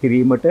අධ්‍යයනය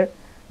කිරීමට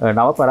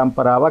නව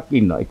પરම්පරාවක්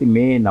ඉන්නවා. ඉතින්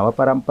මේ නව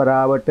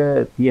પરම්පරාවට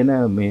තියෙන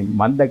මේ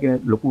මන් දකින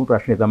ලොකු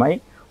ප්‍රශ්නේ තමයි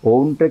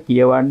ඔවුන්ට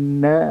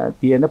කියවන්න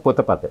තියෙන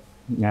පොතපත.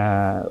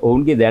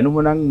 ඔවුන්ගේ දැනුම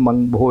නම් මම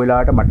බොහෝ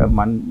වෙලාවට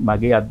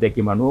මගේ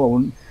අත්දැකීම අනුව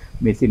ඔවුන්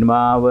මේ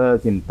සිනමාව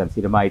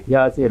සිනමා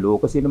ඉතිහාසය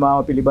ලෝක සිනමාව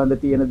පිළිබඳ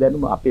තියෙන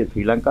දැනුම අපේ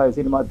ශ්‍රී ලංකාවේ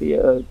සිනමාව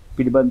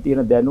පිළිබඳ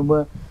තියෙන දැනුම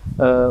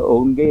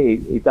ඔවුන්ගේ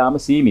ඊටාම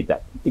සීමිතයි.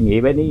 ඉතින්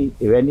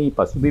එවැනි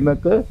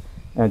පසුබිමක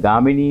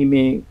ගාමිණී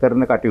මේ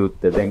කරන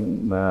කටයුත්ත දැන්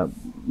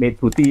මේ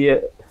තෘතීය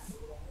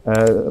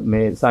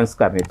මේ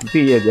සංස්කරණය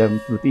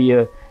තෘතීය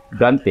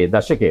ග්‍රන්ථයේ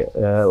දශකය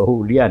ඔහු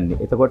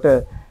ලියන්නේ. එතකොට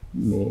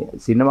මේ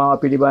සිනමාව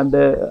පිළිබඳ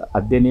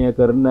අධ්‍යයනය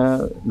කරන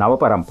නව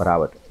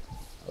પરම්පරාවට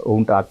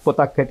ඔවුන්ට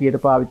අත්පොතක් හැටියට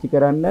පාවිච්චි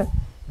කරන්න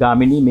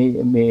ගාමිණී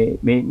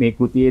මේ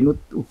කෘතියෙනුත්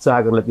උත්සාහ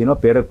කරලා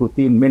තියෙනවා පෙර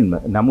කෘතීන් මෙන්ම.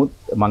 නමුත්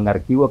මම අර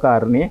කිව්ව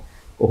කාරණේ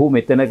ඔහු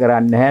මෙතන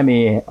කරන්නේ නැහැ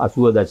මේ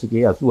 80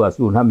 දශකයේ 80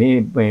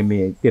 89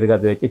 මේ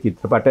තිරගත වෙච්ච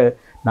චිත්‍රපට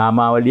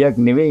නාමාවලියක්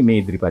නෙවෙයි මේ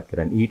ඉදිරිපත්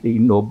කරන්නේ. ඊට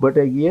ඉන්න ඔබට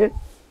ගිය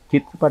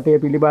චිත්‍රපටය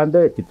පිළිබඳ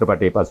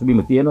චිත්‍රපටයේ පසුබිම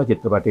තියෙනවා.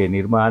 චිත්‍රපටයේ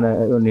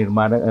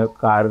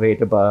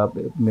නිර්මාණකාරයට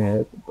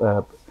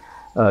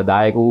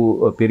දායක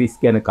වූ පිරිස්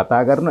ගැන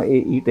කතා කරන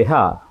ඊට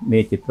එහා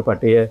මේ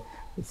චිත්‍රපටය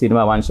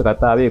සිනමා වංශ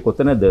කතාවේ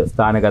කොතනද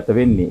ස්ථානගත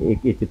වෙන්නේ?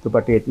 ඒකේ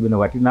චිත්‍රපටයේ තිබෙන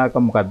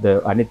වටිනාකම මොකද්ද?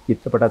 අනිත්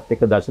චිත්‍රපටත්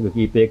එක්ක දශක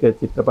කිහිපයක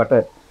චිත්‍රපට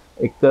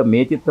එක්ක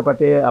මේ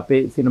චිත්‍රපටය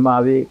අපේ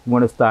සිනමාවේ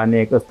කුමන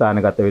ස්ථානයක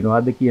ස්ථානගත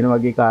වෙනවද කියන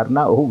වගේ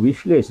කාරණා ඔහු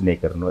විශ්ලේෂණය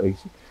කරනවා.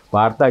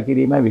 වාර්තා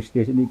කිරීමයි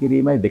විශ්ලේෂණය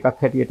කිරීමයි දෙකක්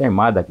හැටියටයි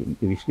මා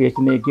දකින්නේ.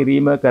 විශ්ලේෂණය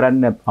කිරීම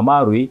කරන්න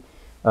අමාරුයි.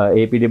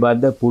 ඒ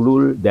පිළිබඳ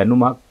පුළුල්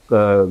දැනුමක්,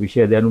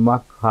 විෂය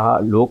දැනුමක් හා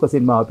ලෝක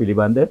සිනමාව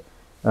පිළිබඳ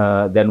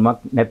දැනුමක්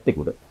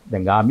නැත්තෙකුට.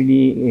 දැන්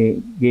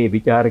ගාමිණීගේ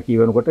ਵਿਚාර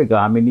කියවනකොට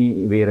ගාමිණී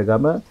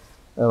වේරගම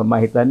මම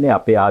හිතන්නේ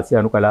අපේ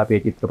ආසියානු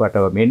කලාපයේ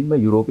චිත්‍රපටව මෙන්ම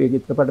යුරෝපීය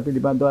චිත්‍රපට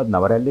පිළිබඳවත්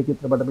නවරැල්ලේ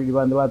චිත්‍රපට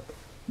පිළිබඳවත්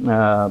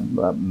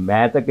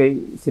මෑතක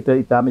සිට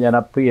ඉතාම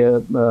ජනප්‍රිය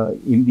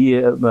ඉන්දිය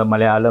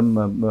මලයාලම්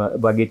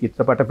වගේ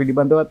චිත්‍රපට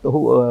පිළිබඳවත්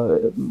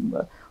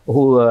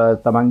ඔහු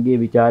තමන්ගේ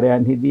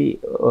ਵਿਚාරයන්හිදී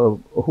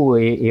ඔහු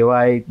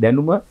ඒවායේ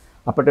දැනුම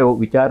අපට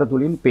ਵਿਚාර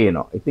තුලින්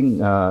පේනවා. ඉතින්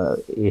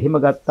එහෙම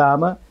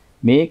ගත්තාම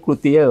මේ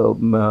කෘතිය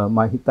මම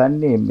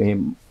හිතන්නේ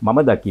මම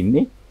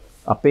දකින්නේ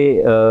අපේ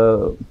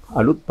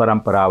අලුත්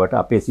પરම්පරාවට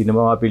අපේ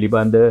සිනමාව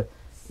පිළිබඳ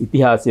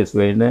ඉතිහාසය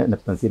සොයන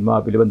නැත්නම් සිනමාව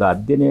පිළිබඳ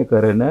අධ්‍යයනය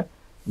කරන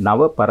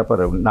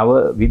නව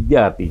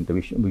විද්‍යාර්ථීන්ට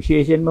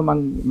විශේෂයෙන්ම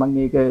මම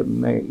ඒක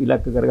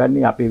ඉලක්ක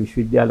කරගන්නේ අපේ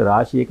විශ්වවිද්‍යාල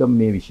රාශියක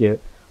මේ විෂය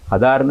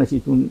හදාරන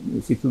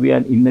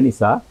සිසුවියන් ඉන්න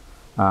නිසා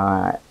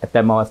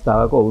ඇතැම්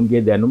අවස්ථාවක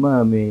ඔවුන්ගේ දැනුම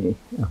මේ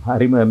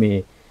හරිම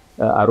මේ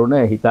අරුණ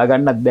හිතා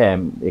ගන්නත් බෑ.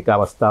 ඒක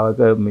අවස්ථාවක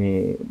මේ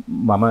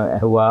මම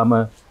ඇහුවාම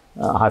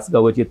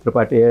හස්ගව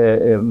චිත්‍රපටය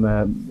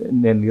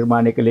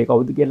නිර්මාණය කළේ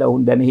කවුද කියලා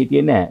ඔවුන් දැන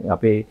හිටියේ නෑ.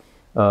 අපේ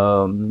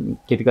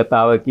කෙටි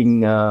කතාවකින්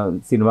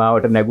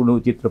සිනමාවට නැගුණු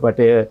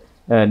චිත්‍රපටය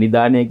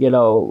නිදානය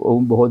කියලා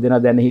ඔවුන් බොහෝ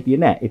දෙනා දැන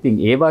හිටියේ නෑ. ඉතින්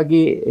ඒ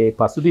වගේ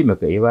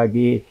පසුබිමක ඒ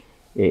වගේ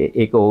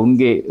ඒක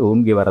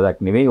ඔවුන්ගේ වරදක්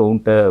නෙවෙයි.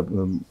 ඔවුන්ට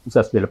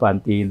උසස් පෙළ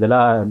පන්තියේ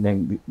ඉඳලා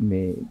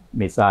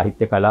මේ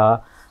සාහිත්‍ය කලා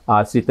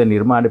ආශ්‍රිත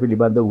නිර්මාණ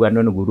පිළිබඳ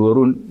උගන්වන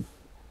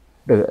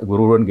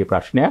ගුරුවරුන්ගේ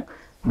ප්‍රශ්නයක්.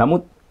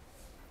 නමුත්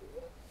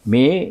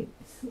මේ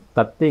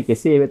තත්ත්වයේ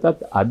කෙසේ වෙතත්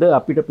අද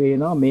අපිට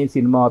පේනවා මේ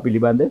සිනමාව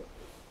පිළිබඳ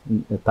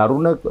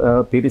තරුණ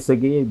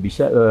පිරිසගේ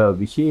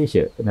විශේෂ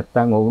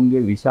නැත්නම්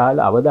ඔවුන්ගේ විශාල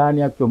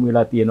අවධානයක් යොමු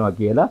වෙලා තියෙනවා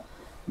කියලා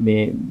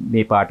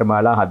මේ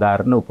පාඨමාලා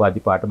හදාරන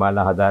උපාධි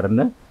පාඨමාලා හදාරන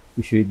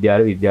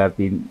විශ්වවිද්‍යාල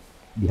විද්‍යාර්ථීන්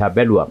දිහා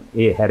බැලුවා.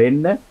 ඒ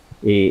හැරෙන්න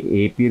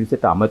ඒ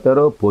පිරිසට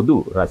අමතරව පොදු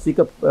රසික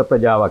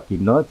ප්‍රජාවක්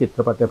ඉන්නවා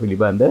චිත්‍රපට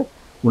පිළිබඳ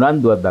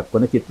උනන්දුවක්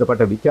දක්වන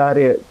චිත්‍රපට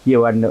විචාරය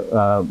කියවන්න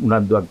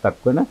උනන්දුවක්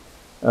දක්වන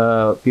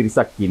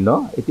පිරිසක් ඉන්නවා.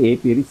 ඉතින් ඒ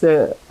පිරිස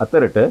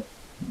අතරට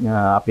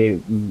අපේ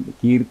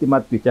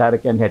කීර්තිමත්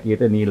විචාරකයන්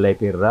හැටියට නීලයි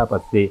පෙරරා,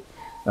 පස්සේ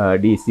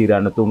ඩී.සී.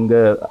 රණතුංග,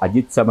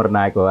 අජිත්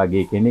සමරනායක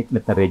වගේ කෙනෙක්,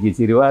 නැත්නම් රෙජි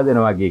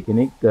සිරිවාදන වගේ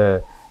කෙනෙක්,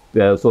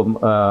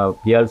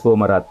 පියල්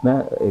සෝමරත්න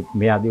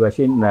මේ ආදි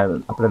වශයෙන්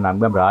අපේ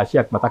නම්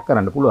රාශියක් මතක්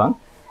කරන්න පුළුවන්.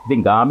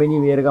 ඉතින්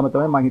ගාමිණී වේරගම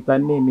තමයි මම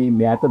හිතන්නේ මේ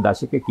මෑත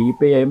දශක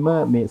කීපයෙම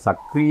මේ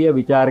සක්‍රීය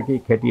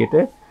විචාරකයෙක් හැටියට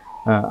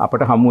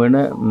අපට හමු වෙන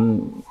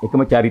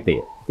එකම චරිතය.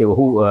 ඒ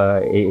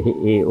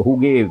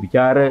ඔහුගේ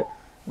විචාර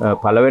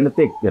පළවෙන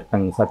තෙක්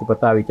නැත්නම්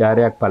සතිපතා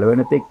විචාරයක්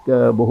පළවෙන තෙක්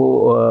බොහෝ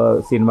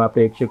සිනමා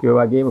ප්‍රේක්ෂකයෝ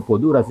වගේම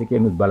පොදු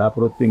රසිකයන්ුත්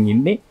බලාපොරොත්තුෙන්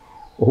ඉන්නේ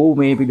ඔහු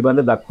මේ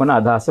පිළිබඳ දක්වන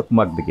අදහස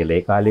කුමක්ද කියලා.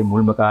 ඒ කාලේ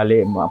මුල්ම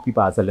කාලේ අපි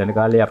පාසල් යන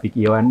කාලේ අපි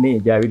කියවන්නේ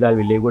ජයවිලාල්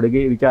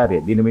විලේගොඩගේ විචාරය.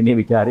 දිනමිනේ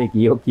විචාරය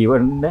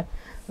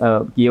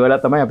කියවලා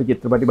තමයි අපි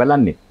චිත්‍රපටි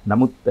බලන්නේ.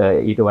 නමුත්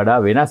ඊට වඩා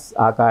වෙනස්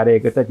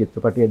ආකාරයකට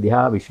චිත්‍රපටිය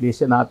දිහා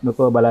විශ්ලේෂණාත්මකව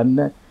බලන්න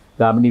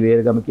ගාමිණී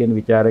වේරගම කියන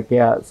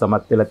විචාරකයා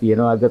සමත් වෙලා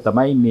තියෙනවා. අද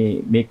තමයි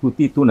මේ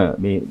කෘති තුන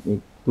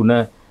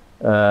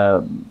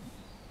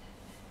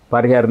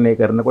පරිහරණය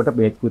කරනකොට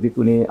මේ කෘති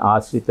තුනේ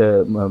ආශ්‍රිත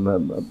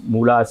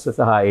මූලාශ්‍ර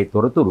සහ ඒ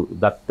තොරතුරු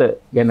දත්ත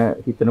ගැන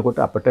හිතනකොට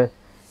අපට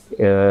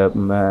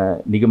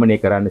නිගමනය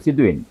කරන්න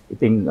සිදු වෙන්නේ.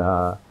 ඉතින්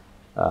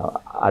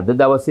අද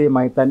දවසේ මම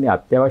හිතන්නේ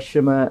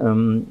අත්‍යවශ්‍යම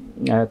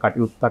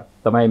කටයුත්තක්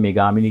තමයි මේ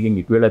ගාමිණීගෙන්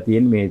ඉටු වෙලා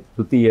තියෙන මේ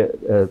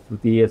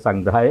තෘතීය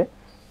සංග්‍රහය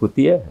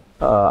කෘතිය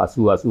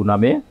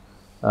 80-89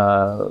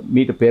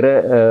 මීට පෙර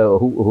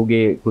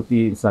ඔහුගේ කෘති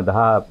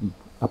සඳහා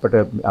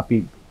අපි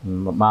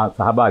මා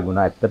සහභාගී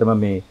වුණා. ඇත්තටම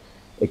මේ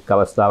එක්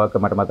අවස්ථාවක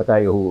මට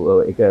මතකයි ඔහු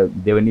ඒක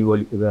දෙවනි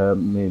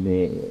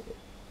මේ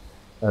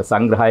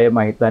සංග්‍රහය මම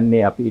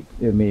හිතන්නේ අපි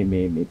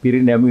මේ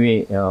පිරිනැමුවේ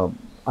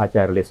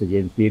ආචාර්ය ලෙස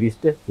ජේන්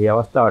පීරිස්ට ඒ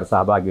අවස්ථාවට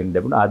සහභාගී වෙන්න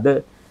ලැබුණා. අද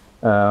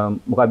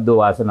මොකද්ද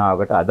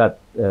වාසනාවකට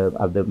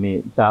අද මේ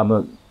තාම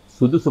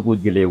සුදුසු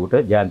පුද්ගලයෙකුට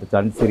ජයන්ත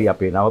චන්ද්‍රසිරි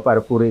අපේ නව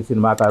පරපුරේ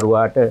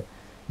සිනමාකරුවාට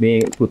මේ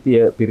කෘතිය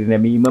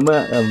පිරිනැමීමම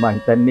මම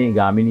හිතන්නේ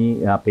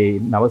ගාමිණී අපේ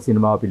නව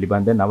සිනමාව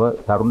පිළිබඳ නව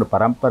තරුණ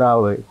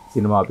පරම්පරාව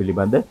සිනමාව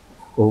පිළිබඳ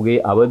ඔහුගේ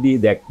අවදි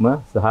දැක්ම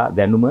සහ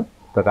දැනුම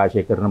ප්‍රකාශ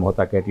කරන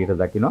මොහොතක් හැටියට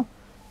දකිනවා.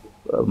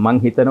 මං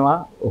හිතනවා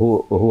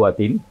ඔහු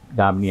අතින්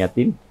ගාමිණී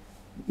අතින්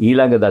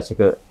ඊළඟ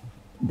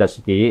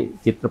දශකයේ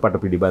චිත්‍රපට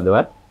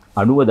පිළිබඳවත්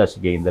 90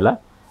 දශකයේ ඉඳලා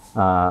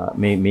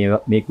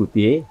මේ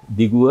කෘතියේ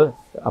දිගුව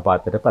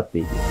අපාතටපත්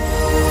වෙයි.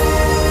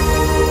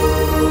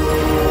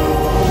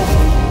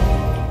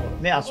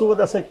 මේ 80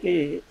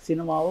 දශකයේ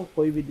සිනමාව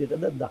කොයි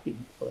විදිහටද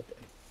දකින්නේ?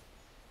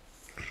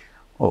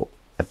 ඔව්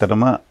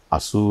ඇත්තටම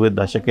 80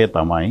 දශකයේ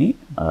තමයි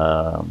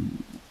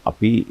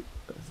අපි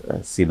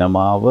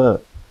සිනමාව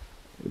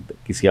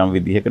කිසියම්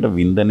විදිහකට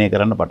වින්දනය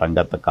කරන්න පටන්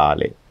ගත්ත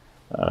කාලේ.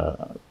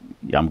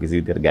 යම් කිසි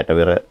විදිහකට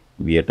ගැටවර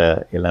වියට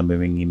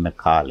එළඹෙමින් ඉන්න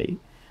කාලේ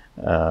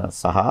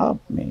සහ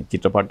මේ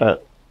චිත්‍රපට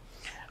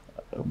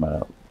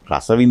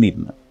රස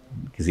විඳින්න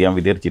කිසියම්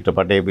විදිහට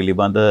චිත්‍රපටයේ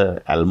පිළිබඳ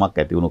ඇල්මක්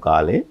ඇති වුණු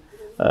කාලේ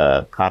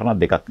කාරණා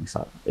දෙකක්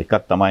නිසා. එකක්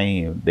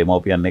තමයි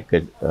දෙමෝපියන් එක්ක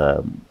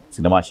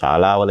සිනමා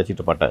ශාලාවල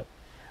චිත්‍රපට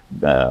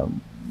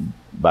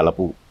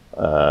බලපු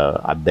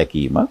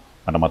අත්දැකීම.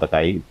 මට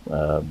මතකයි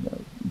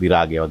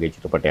විරාගය වගේ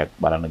චිත්‍රපටයක්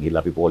බලන්න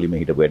ගිහිල්ලා අපි පොලිමේ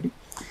හිටපු ඇටි.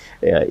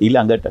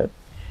 ඊළඟට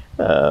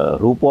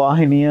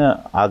රූපවාහිනිය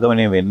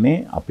ආගමනය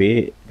වෙන්නේ අපේ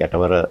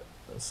ගැටවර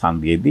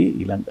සංධියේදී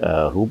ඊළඟ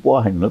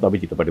රූපවාහිනියත්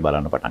අපි චිත්‍රපටි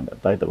බලන්න පටන්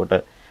ගත්තා. එතකොට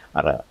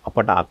අර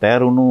අපට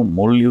අතෑරුණු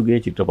මුල් යුගයේ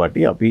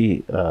චිත්‍රපටි අපි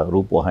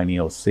රූපවාහිනිය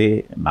ඔස්සේ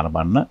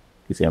නරඹන්න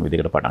කිසියම්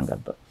විදිහකට පටන්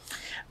ගත්තා.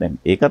 දැන්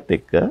ඒකත්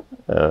එක්ක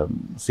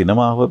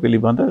සිනමාව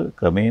පිළිබඳ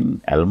ක්‍රමෙන්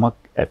ඇල්මක්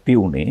ඇති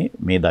උනේ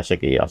මේ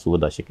දශකයේ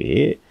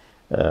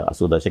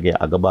 80 දශකයේ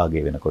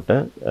අගභාගය වෙනකොට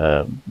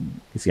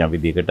කිසියම්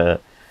විදිහකට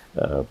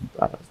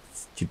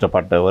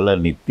චිත්‍රපටවල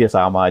නිත්‍ය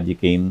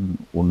සමාජිකයින්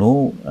වුණු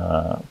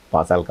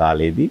පාසල්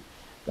කාලයේදී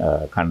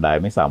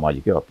කණ්ඩායමේ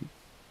සමාජිකයෝ අපි.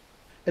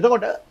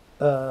 එතකොට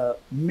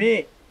මේ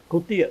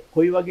කෘතිය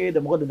කොයි වගේද?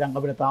 මොකද දැන්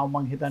අපිට තාම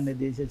මං හිතන්නේ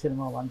දේශීය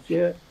සිනමා වංශය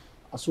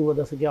 80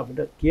 දශකයේ අපිට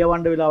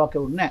කියවන්න වෙලාවක්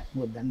ලැබුණේ නැහැ.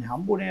 මොකද දැන්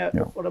හම්බුනේ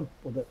ඔක්කොට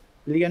පොත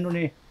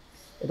පිළිගන්නුනේ.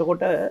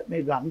 එතකොට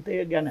මේ ග්‍රන්ථය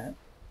ගැන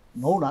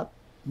නොවුනත්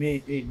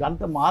මේ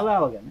ග්‍රන්ථ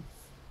මාලාව ගැන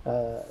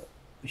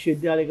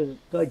විශ්වවිද්‍යාලයක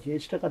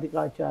ජ්‍යෙෂ්ඨ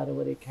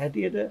කතිකාචාර්යවරයෙක්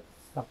හැටියට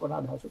දක්වන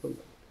අදහස කොයි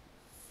වගේද?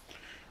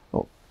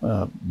 ඔව්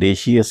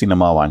දේශීය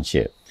සිනමා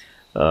වංශය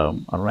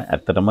අරුණ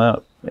ඇත්තටම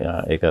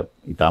ඒක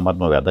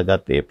ඉතාමත්ම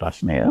වැදගත් ඒ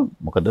ප්‍රශ්නය.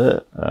 මොකද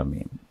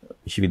මේ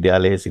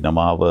විශ්වවිද්‍යාලයේ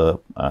සිනමාව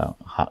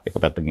එක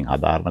පැත්තකින්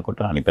හදාරනකොට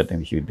අනිත්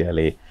පැත්තෙන්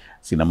විශ්වවිද්‍යාලයේ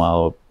සිනමාව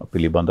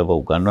පිළිබඳව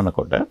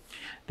උගන්වනකොට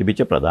තිබිච්ච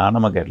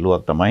ප්‍රධානම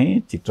ගැටලුවක් තමයි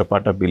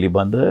චිත්‍රපට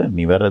පිළිබඳ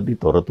නිවැරදි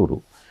තොරතුරු.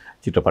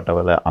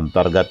 චිත්‍රපටවල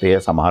අන්තර්ගතය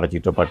සමහර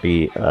චිත්‍රපටි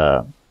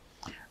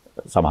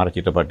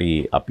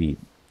අපි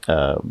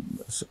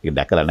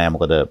දැකලා නැහැ.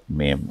 මොකද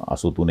මේ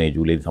 83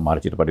 ජූලියේදී සමහර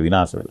චිත්‍රපට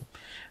විනාශ වෙලා.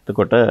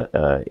 එතකොට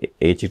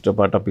ඒ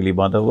චිත්‍රපට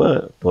පිළිබඳව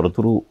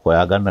තොරතුරු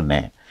හොයාගන්න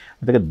නැහැ.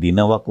 ඒක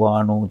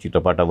දිනවකවානු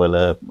චිත්‍රපටවල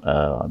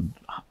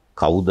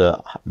කවුද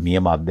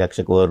නියම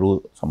අධ්‍යක්ෂකවරු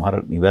සමහර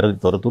නිවැරදි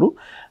තොරතුරු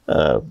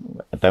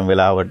ඇතැම්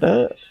වෙලාවට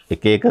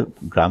එක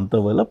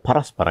ග්‍රන්ථවල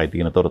පරස්පරයි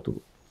තියෙන තොරතුරු.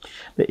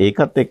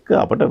 ඒකත් එක්ක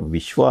අපට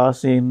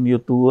විශ්වාසයෙන්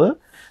යුතුව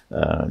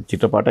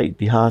චිත්‍රපට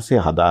ඉතිහාසය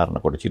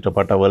හදාරනකොට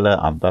චිත්‍රපටවල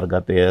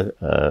අන්තර්ගතය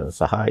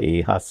සහ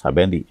ඒ හා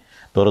සැබැඳි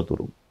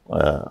තොරතුරු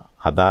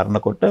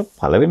හදාරනකොට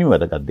පළවෙනි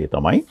වැදගත් දේ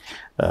තමයි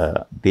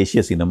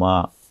දේශීය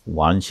සිනමා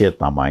වංශය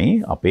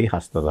තමයි අපේ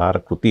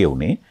හස්තධාර කෘතිය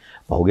උනේ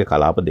පහුගිය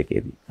කලාප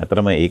දෙකේදී.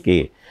 අතරම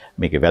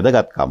මේකේ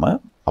වැදගත්කම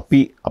අපි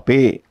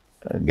අපේ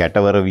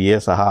ගැටවර විය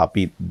සහ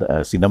අපි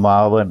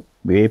සිනමාව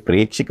මේ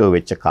ප්‍රේක්ෂකව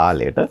වෙච්ච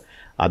කාලයට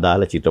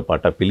අදාළ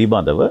චිත්‍රපට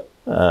පිළිබඳව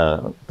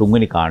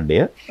තුන්වෙනි කාණ්ඩය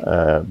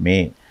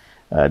මේ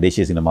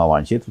දේශීය සිනමා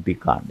වංශයේ තෘතිය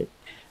කාණ්ඩය.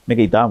 මේක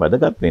ඉතාම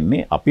වැදගත්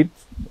වෙන්නේ අපිත්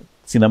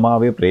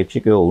සිනමාවේ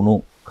ප්‍රේක්ෂකයෝ වුණු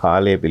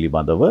කාලය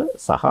පිළිබඳව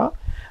සහ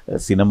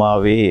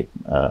සිනමාවේ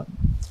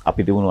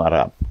අපි තිබුණු අර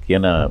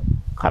කියන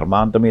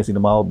කර්මාන්තමය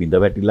සිනමාව බිඳ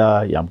වැටිලා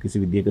යම්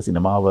කිසි විදියක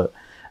සිනමාව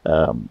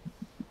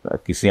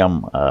කිසියම්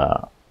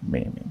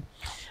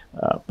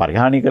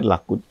පරිහානියකට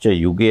ලක්වෙච්ච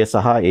යුගය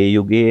සහ ඒ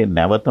යුගයේ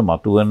නැවත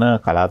මතුවන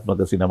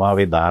කලාත්මක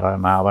සිනමාවේ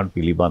ධාරණාවන්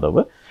පිළිබඳව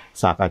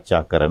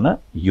සාකච්ඡා කරන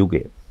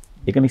යුගය.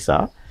 ඒක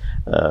නිසා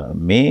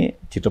මේ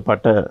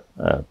චිත්‍රපට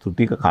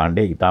තෘතික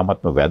කාණ්ඩය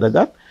ඉතාමත්ම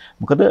වැදගත්.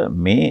 මොකද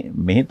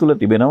මේ තුල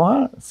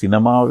තිබෙනවා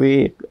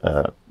සිනමාවේ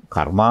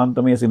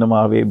කර්මාන්තමය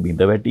සිනමාවේ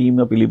බිඳ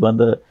වැටීම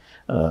පිළිබඳ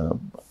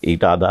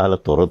ඊට අදාළ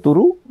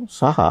තොරතුරු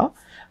සහ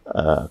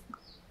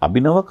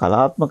අභිනව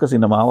කලාත්මක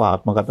සිනමාව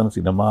ආත්මකථන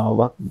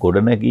සිනමාවක්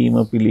ගොඩනැගීම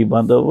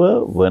පිළිබඳව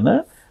වන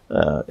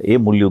ඒ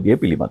මුල් යුගය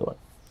පිළිබඳව.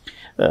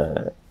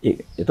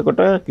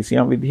 එතකොට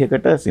කිසියම්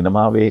විදිහකට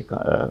සිනමාවේ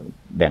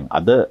දැන්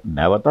අද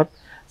නැවතත්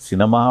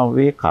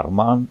සිනමාවේ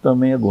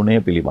කර්මාන්තමය ගුණය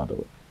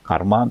පිළිබඳව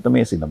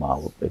කර්මාන්තමය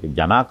සිනමාව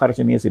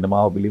ජනාකර්ෂණීය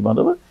සිනමාව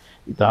පිළිබඳව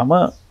ඊටම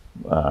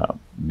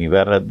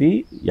නිවැරදි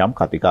යම්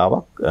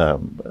කතිකාවක්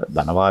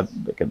ධනවාද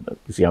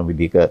කිසියම්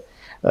විදිහක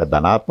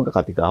ධනාත්මක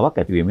කතිකාවක්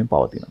ඇතිවීමෙන්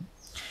පවතිනවා.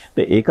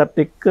 ඒකත්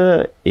එක්ක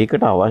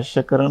ඒකට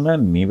අවශ්‍ය කරන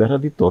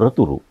නිවැරදි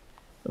තොරතුරු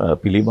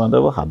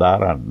පිළිබඳව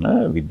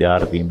හදාරන්න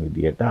විද්‍යාර්ථීන්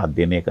විදියට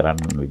අධ්‍යයනය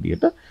කරන්න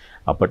විදියට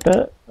අපට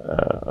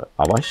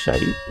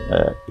අවශ්‍යයි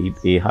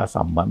ඒ හා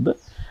සම්බන්ධ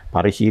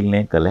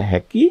පරිශීලනය කළ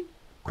හැකි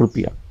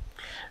කෘතියක්.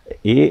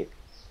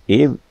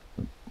 ඒ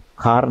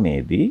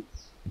කාරණේදී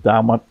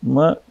ඉතාමත්ම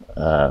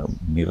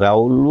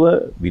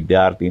නිරවුල්ව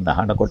විද්‍යාර්ථීන්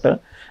අහනකොට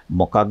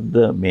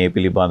මොකක්ද මේ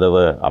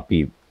පිළිබඳව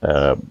අපි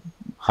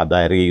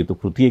හදාරිය යුතු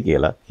කෘතිය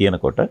කියලා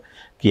කියනකොට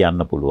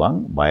කියන්න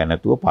පුළුවන් බය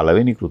නැතුව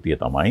පළවෙනි කෘතිය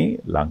තමයි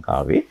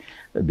ලංකාවේ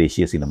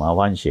දේශීය සිනමා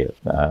වංශය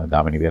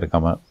ගාමිණී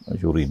වේරකම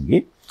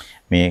ශූරින්ගේ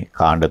මේ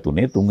කාණ්ඩ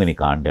තුනේ තුන්වෙනි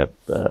කාණ්ඩයත්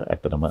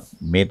ඇත්තටම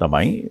මේ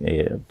තමයි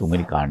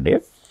තුන්වෙනි කාණ්ඩය.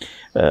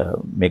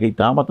 මේක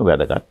ඉතාමත්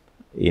වැදගත්.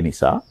 ඒ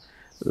නිසා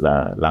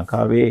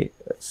ලංකාවේ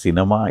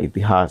සිනමා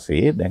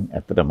ඉතිහාසයේ දැන්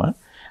ඇත්තටම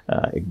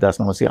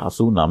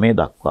 1989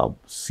 දක්වා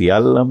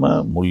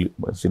සියල්ලම මුල්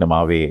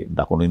සිනමාවේ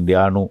දකුණු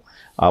ඉන්දියානු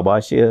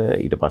ආభాෂය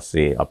ඊට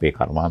පස්සේ අපේ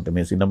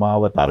කර්මාන්තමය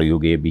සිනමාව තරු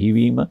යුගයේ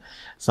බිහිවීම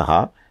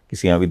සහ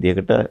කිසියම්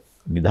විදියකට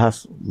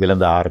නිදහස්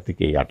වෙළඳ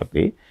ආර්ථිකයේ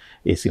යටතේ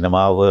ඒ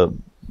සිනමාව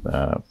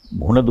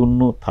මුහුණ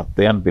දුන්නු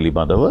තත්ත්වයන්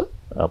පිළිබඳව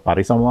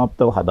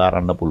පරිසමාප්තව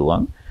හදාරන්න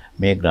පුළුවන්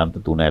මේ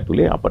ග්‍රන්ථ තුන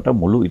ඇතුලේ අපට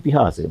මුළු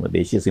ඉතිහාසයම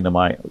දේශීය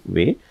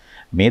සිනමාවේ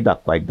මේ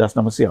දක්වා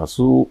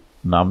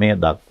 1989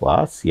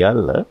 දක්වා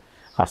සියල්ල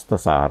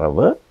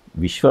හස්තසාරව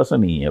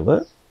විශ්වසනීයව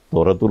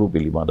තොරතුරු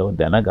පිළිබඳව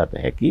දැනගත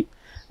හැකි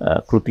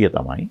කෘතිය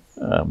තමයි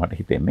මට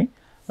හිතෙන්නේ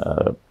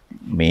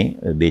මේ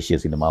දේශීය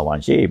සිනමා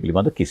වංශයේ ඒ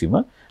පිළිබඳ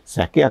කිසිම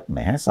සැකයක්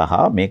නැහැ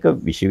සහ මේක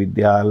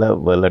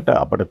විශ්වවිද්‍යාලවලට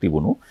අපට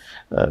තිබුණු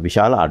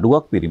විශාල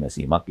අඩුවක්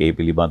පිරිමැසීමක් ඒ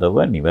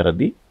පිළිබඳව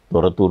නිවැරදි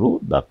තොරතුරු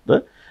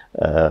දත්ත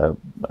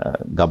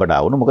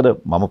ගබඩා වුණා. මොකද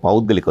මම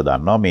පෞද්ගලිකව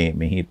දන්නවා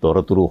මෙහි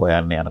තොරතුරු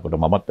හොයන්න යනකොට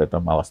මමත්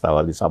ඇතම්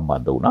අවස්ථාවලදී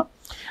සම්බන්ධ වුණා.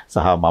 සහ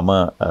මම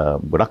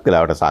ගොඩක්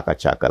වෙලාවට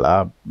සාකච්ඡා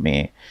කළා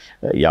මේ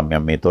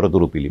යම් මේ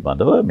තොරතුරු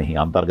පිළිබඳව. මෙහි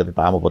අන්තර්ගත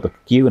තාම පොත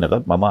කියුවේ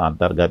නැතත් මම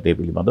අන්තර්ගතයේ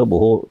පිළිබඳව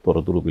බොහෝ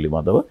තොරතුරු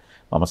පිළිබඳව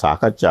මම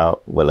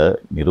සාකච්ඡාවල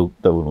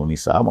නිරුක්ත වුණු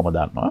නිසා මම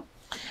දන්නවා.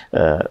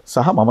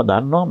 සහ මම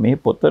දන්නවා මේ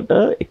පොතට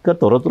එක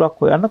තොරතුරක්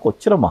හොයන්න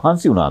කොච්චර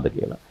මහන්සි වුණාද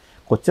කියලා.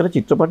 කොච්චර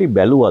චිත්‍රපටි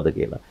බැලුවාද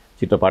කියලා.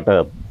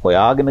 චිත්‍රපට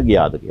හොයාගෙන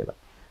ගියාද කියලා.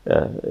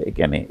 ඒ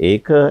කියන්නේ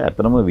ඒක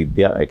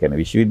ඇත්තම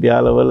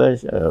විශ්වවිද්‍යාලවල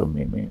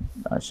මේ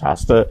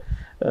ශාස්ත්‍ර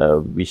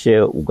විෂය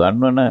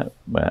උගන්වන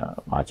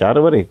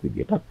ආචාර්යවරයෙක්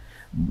විදිහට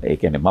ඒ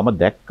කියන්නේ මම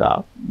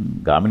දැක්කා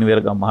ගාමිණී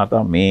වේරගම්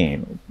මහතා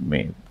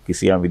මේ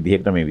කිසියම්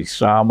විදිහකට මේ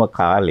විශ්‍රාම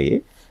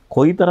කාලේ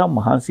කොයිතරම්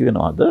මහන්සි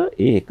වෙනවද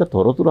ඒ එක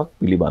තොරතුරක්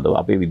පිළිබඳව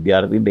අපේ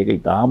විද්‍යාර්ථීන්ට ඒක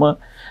ඊටාම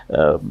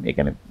ඒ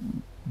කියන්නේ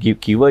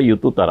කිව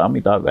යුතු තරම්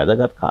ඊට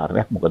වැදගත්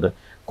කාර්යයක්. මොකද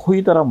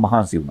කොයිතරම්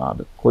මහන්සි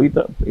වුණාද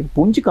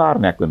පුංචි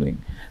කාරණයක් වෙනුවෙන්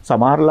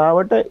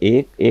සමහරලාවට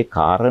ඒ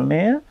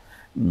කාරණය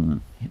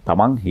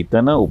තමන්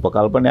හිතන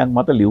උපකල්පනයක්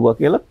මත ලිව්වා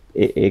කියලා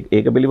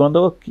ඒක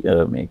පිළිබඳව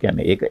මේ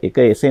කියන්නේ ඒක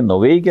එසේ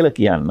නොවේයි කියලා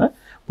කියන්න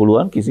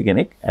පුළුවන් කිසි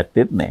කෙනෙක්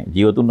ඇත්තෙත් නැහැ.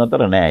 ජීවතුන්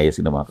අතර නැහැ ඒ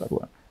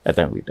සිනමාකරුවන්.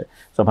 ඇතැම් විට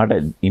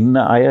සමහරට ඉන්න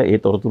අය ඒ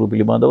තොරතුරු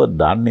පිළිබඳව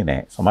දන්නේ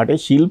නැහැ.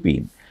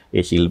 සමහරට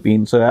ඒ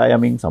ශිල්පීන් සොයා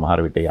යමින්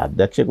සමහර විට ඒ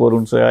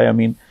අධ්‍යක්ෂකවරුන් සොයා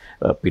යමින්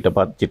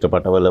පිටපත්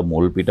චිත්‍රපටවල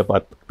මුල්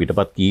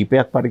පිටපත්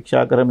කීපයක්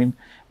පරීක්ෂා කරමින්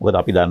මොකද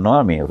අපි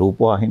දන්නවා මේ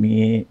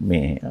රූපවාහිනියේ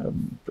මේ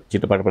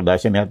චිත්‍රපට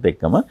ප්‍රදර්ශනයත්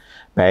එක්කම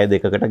පැය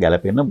දෙකකට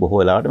ගැලපෙන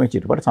බොහෝ වෙලාවට මේ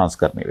චිත්‍රපට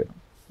සංස්කරණය වෙනවා.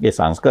 ඒ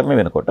සංස්කරණය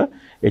වෙනකොට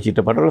ඒ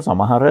චිත්‍රපටවල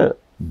සමහර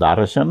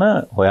දර්ශන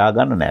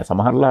හොයාගන්න නැහැ.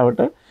 සමහර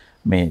ලාවට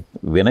මේ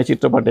වෙන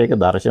චිත්‍රපටයක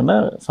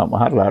දර්ශන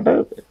සමහරලාට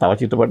තව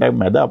චිත්‍රපටයක්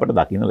මැද අපට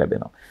දකින්න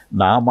ලැබෙනවා.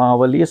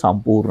 නාමාවලිය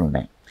සම්පූර්ණ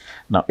නැහැ.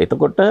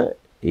 එතකොට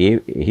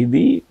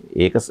එහිදී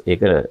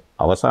ඒක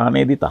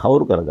අවසානයේදී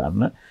තහවුරු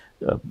කරගන්න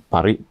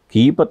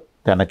කීප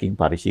තැනකින්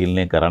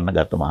පරිශීලනය කරන්න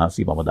ගත්ත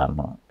මහන්සි මම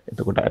දන්නවා.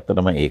 එතකොට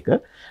ඇත්තටම ඒක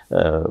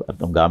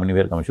ගාමිණී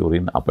වේරකම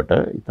ශූරින් අපට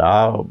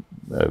ඉතා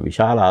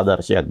විශාල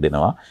ආදර්ශයක්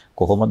දෙනවා.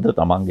 කොහොමද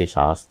තමන්ගේ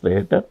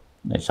ශාස්ත්‍රයට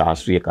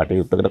ශාස්ත්‍රීය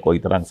කටයුත්තකට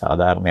කොයිතරම්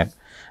සාධාරණයක්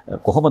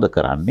කොහොමද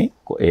කරන්නේ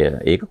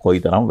ඒක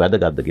කොයිතරම්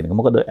වැදගත්ද කියන එක.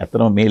 මොකද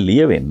ඇත්තටම මේ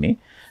ලියවෙන්නේ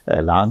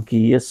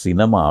ලාංකීය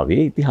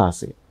සිනමාවේ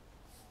ඉතිහාසය.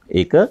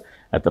 ඒක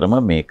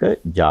ඇත්තටම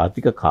මේක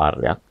ජාතික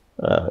කාර්යයක්.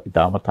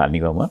 ඊටාම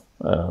තනිවම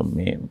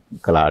මේ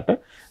කලාට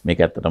මේක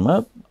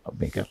ඇත්තටම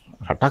මේක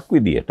රටක්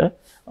විදියට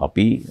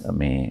අපි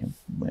මේ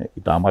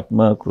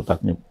ඊටාමත්ම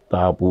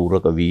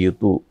කෘතඥතාපූර්වක විය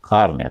යුතු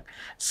කාරණයක්.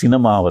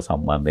 සිනමාව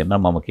සම්බන්ධයෙන්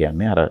නම් මම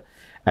කියන්නේ අර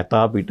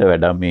ඇතා පිට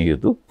වැඩමිය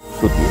යුතු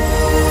කෘතිය.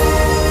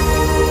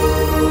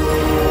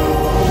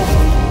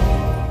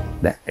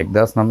 දැන්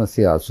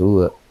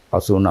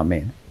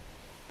 1989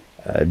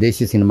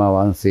 දේශීය සිනමා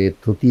වංශයේ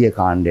තෘතීය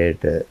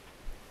කාණ්ඩයට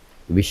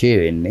විෂය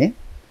වෙන්නේ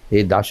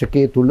ඒ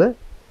දශකයේ තුල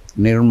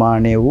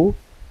නිර්මාණය වූ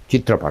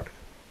චිත්‍රපට.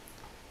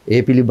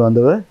 ඒ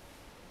පිළිබඳව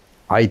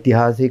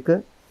ඓතිහාසික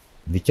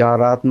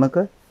විචාරාත්මක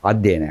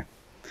අධ්‍යයනයක්.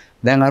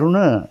 දැන්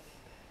අරුණ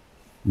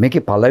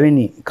මේකේ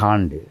පළවෙනි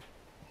කාණ්ඩය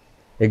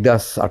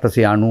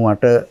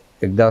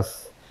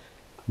 1898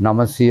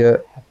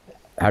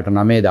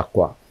 1969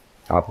 දක්වා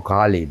ආපු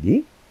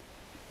කාලයේදී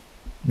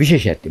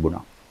විශේෂයක්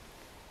තිබුණා.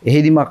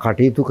 එහිදී මා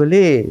කටයුතු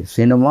කළේ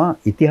සිනමා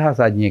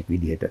ඉතිහාසඥයෙක්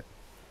විදිහට.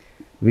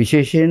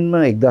 විශේෂයෙන්ම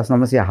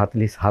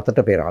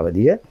 1947ට පෙර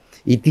අවදිය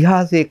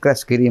ඉතිහාසයේ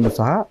ක්‍රස් කිරීම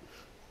සහ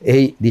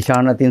එහි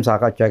දිශානතින්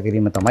සාකච්ඡා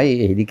කිරීම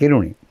තමයි එහිදී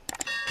කෙරුණේ.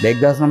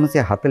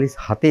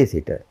 1947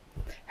 සිට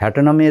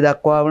 69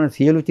 දක්වා වන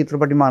සියලු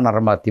චිත්‍රපටි මා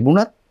නරඹා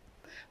තිබුණත්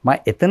මම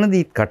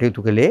එතනදී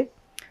කටයුතු කළේ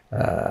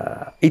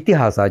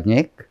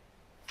ඉතිහාසඥයෙක්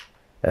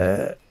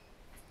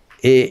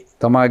ඒ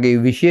තමාගේ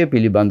විෂය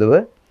පිළිබඳව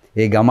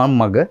ඒ ගමන්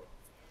මඟ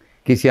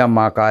කිසියම්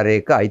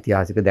ආකාරයක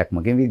ඓතිහාසික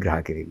දැක්මකින් විග්‍රහ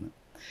කිරීම.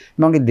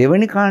 මගේ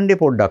දෙවැනි කාණ්ඩය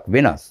පොඩ්ඩක්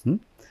වෙනස්.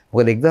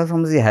 මොකද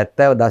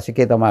 1970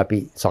 දශකයේ තමයි අපි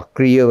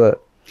සක්‍රියව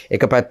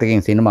එක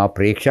පැත්තකින් සිනමා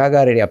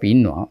ප්‍රේක්ෂාගාරයේ අපි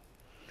ඉන්නවා.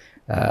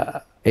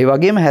 ඒ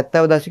වගේම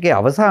 70 දශකයේ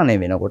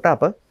අවසානයේ වෙනකොට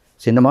අප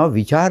සිනමා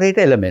විචාරයට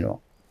එළඹෙනවා.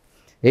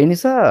 ඒ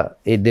නිසා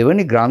ඒ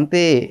දෙවැනි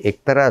ග්‍රන්ථයේ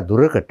එක්තරා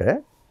දුරකට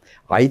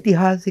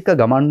ඓතිහාසික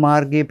ගමන්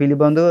මාර්ගය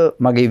පිළිබඳව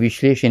මගේ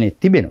විශ්ලේෂණය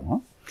තිබෙනවා.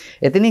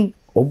 එතනින්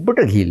ඔබට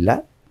ගිහිල්ලා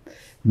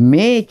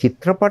මේ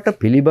චිත්‍රපට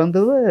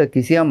පිළිබඳව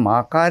කිසියම්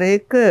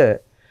ආකාරයක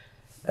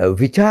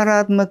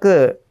විචාරාත්මක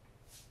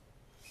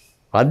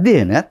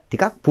අධ්‍යයනයක්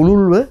ටිකක්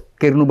පුළුල්ව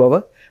කරනු බව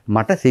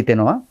මට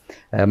සිතෙනවා.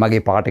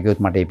 මගේ පාඨකයොත්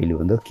මට ඒ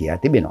පිළිබඳව කියා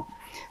තිබෙනවා.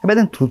 හැබැයි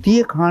දැන්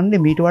තෘතීය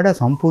කාණ්ඩේ මීට වඩා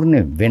සම්පූර්ණ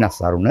වෙනස්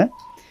අරුණ.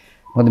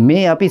 මොකද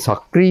මේ අපි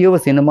සක්‍රියව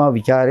සිනමා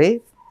විචාරයේ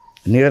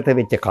නිරත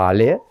වෙච්ච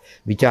කාලය,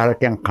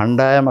 විචාරකයන්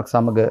කණ්ඩායමක්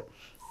සමග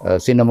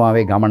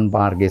සිනමාවේ ගමන්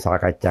මාර්ගය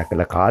සාකච්ඡා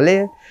කළ කාලය,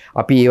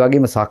 අපි ඒ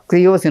වගේම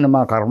සක්‍රියව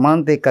සිනමා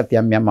කර්මාන්ත එක්කත්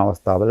යම් යම්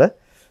අවස්ථාවල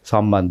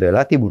සම්බන්ධ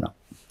වෙලා තිබුණා.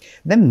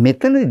 දැන්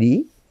මෙතනදී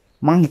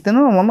මම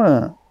හිතනවා මම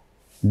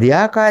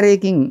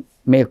දෙආකාරයකින්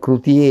මේ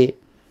කෘතියේ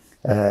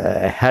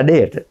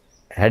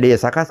හැඩය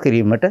සකස්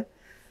කිරීමට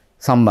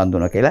සම්බන්ධ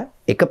වුණා කියලා.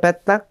 එක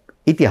පැත්තක්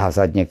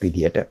ඉතිහාසඥයෙක්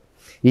විදියට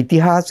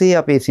ඉතිහාසයේ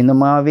අපේ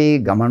සිනමාවේ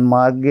ගමන්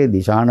මාර්ගයේ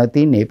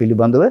දිශානතින් මේ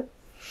පිළිබඳව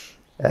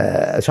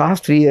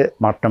ශාස්ත්‍රීය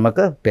මට්ටමක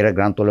පෙර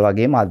ග්‍රන්ථවල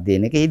වගේම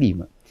අධ්‍යයනයක යෙදීම.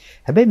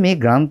 හැබැයි මේ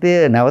ග්‍රන්ථය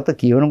නැවත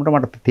කියවනකොට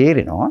මට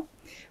තේරෙනවා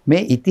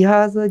මේ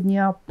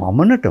ඉතිහාසඥයා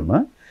පමණටම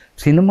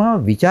සිනමා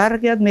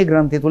විචාරකයාත් මේ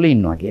ග්‍රන්ථය තුළ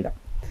ඉන්නවා කියලා.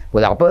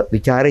 මොකද අප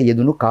විචාරයේ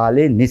යෙදුණු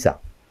කාලය නිසා.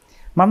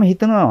 මම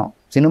හිතනවා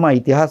සිනමා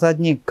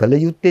ඉතිහාසඥයෙක් කළ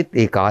යුත්තේ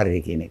ඒ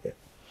කාර්යය කියන එක.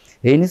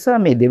 ඒ නිසා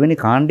මේ දෙවෙනි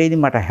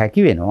කාණ්ඩයේදී මට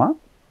හැකි වෙනවා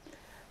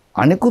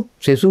අනිකුත්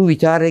සෙසු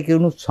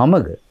විචාරකයන්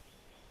සමග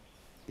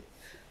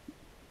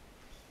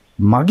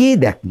මගේ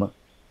දැක්ම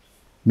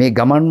මේ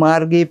ගමන්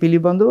මාර්ගයේ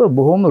පිළිබඳව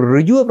බොහොම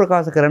ඍජුව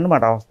ප්‍රකාශ කරන්න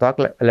මට අවස්ථාවක්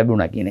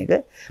ලැබුණා කියන එක.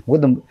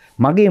 මොකද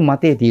මගේ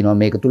මතය තියෙනවා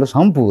මේක තුල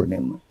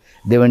සම්පූර්ණයෙන්ම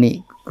දෙවනි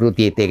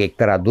කෘතියේත් ඒක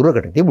එක්තරා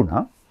දුරකට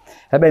තිබුණා.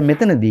 හැබැයි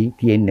මෙතනදී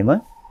තියෙන්නෙම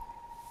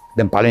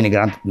දැන් පළවෙනි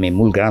ග්‍රන්ථ මේ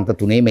මුල් ග්‍රන්ථ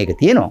තුනේ මේක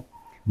තියෙනවා.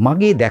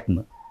 මගේ දැක්ම,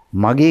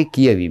 මගේ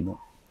කියවීම.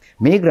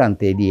 මේ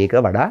ග්‍රන්ථයේදී ඒක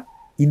වඩා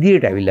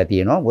ඉදිරියට ඇවිල්ලා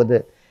තියෙනවා. මොකද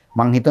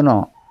මම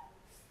හිතනවා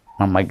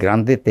මම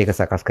ග්‍රන්ථෙත් ඒක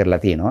සකස් කරලා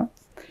තියෙනවා.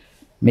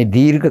 මේ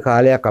දීර්ඝ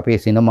කාලයක් අපේ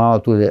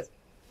සිනමාව තුළ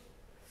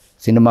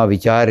සිනමා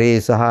විචාරයේ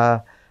සහ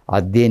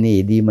අධ්‍යයනයේ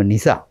යෙදීම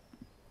නිසා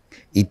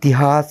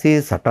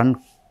ඉතිහාසයේ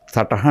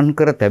සටහන්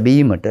කර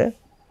තැබීමට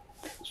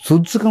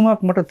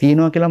සුදුසුකමක් මට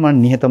තියෙනවා කියලා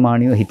මම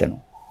නිහතමානීව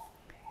හිතනවා.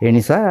 ඒ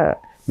නිසා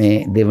මේ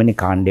දෙවෙනි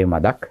කාණ්ඩයේ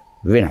මදක්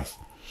වෙනස්.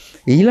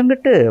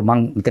 ඊළඟට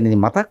මම මෙතනදී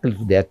මතක් කළ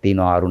යුතු දෙයක්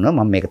තියෙනවා අරුණ.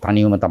 මම මේක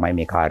තනියම තමයි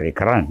මේ කාර්යය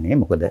කරන්නේ.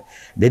 මොකද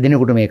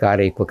දෙදෙනෙකුට මේ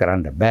කාර්යය එක්ව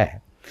කරන්න බෑ.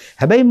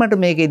 හැබැයි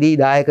මට මේකෙදී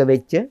දායක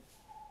වෙච්ච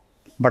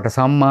මට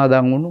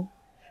සම්මාදම් වුණු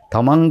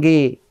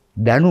තමන්ගේ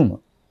දැනුම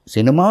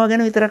සිනමාව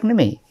ගැන විතරක්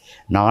නෙමෙයි,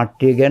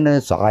 නාට්‍ය ගැන,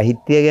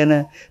 සාහිත්‍ය ගැන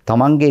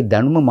තමන්ගේ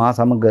දැනුම මා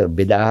සමග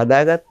බෙදා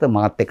හදාගත්ත,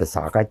 මාත් එක්ක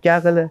සාකච්ඡා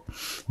කළ,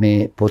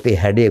 මේ පොතේ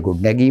හැඩය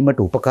ගොඩනැගීමට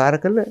උපකාර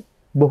කළ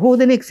බොහෝ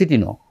දෙනෙක්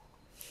සිටිනවා.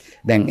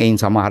 දැන් එයින්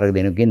සමහර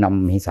දෙනෙකුගේ නම්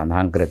මෙහි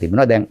සඳහන් කර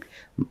තිබෙනවා. දැන්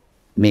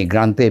මේ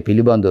ග්‍රන්ථය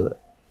පිළිබඳව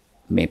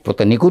මේ පොත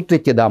නිකුත්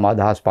වෙච්ච දාම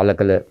අදහස් පළ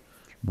කළ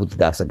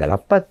බුද්ධදාස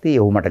ගලප්පත්ති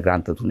ඔහු මට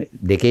ග්‍රන්ථ තුනේ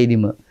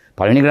දෙකේදීම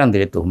පළවෙනි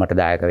ග්‍රන්ථෙත් ඔහු මට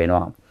දායක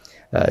වෙනවා.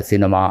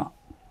 සිනමා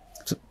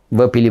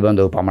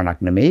පිළිබඳව පමණක්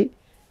නෙමෙයි,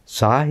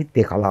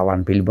 සාහිත්‍ය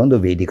කලාවන්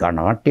පිළිබඳව, වේදිකා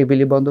නාට්‍ය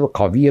පිළිබඳව,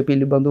 කවිය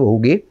පිළිබඳව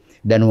ඔහුගේ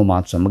දැනුම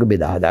මාත් සමග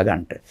බෙදා හදා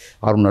ගන්නට.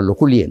 අරුණ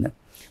ලොකු ලියන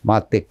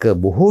මාත් එක්ක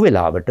බොහෝ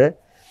වෙලාවට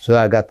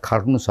සොයාගත්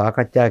කරුණු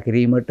සාකච්ඡා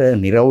කිරීමට,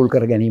 නිරවුල්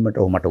කර ගැනීමට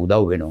ඔහු මට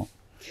උදව් වෙනවා.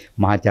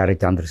 මහාචාර්ය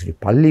චන්ද්‍රශ්‍රී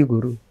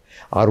පල්ලිගුරු,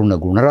 අරුණ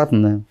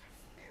ගුණරත්න,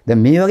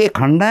 දැන් මේ වගේ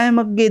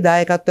කණ්ඩායමක්ගේ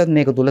දායකත්වයක්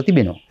මේක තුල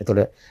තිබෙනවා.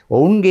 ඒතකොට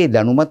ඔවුන්ගේ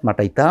දැනුමත්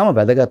මට ඉතාම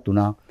වැදගත්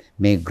වුණා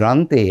මේ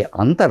ග්‍රන්ථයේ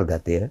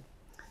අන්තර්ගතය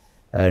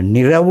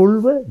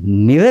නිරවුල්ව,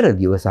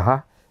 නිවැරදිව සහ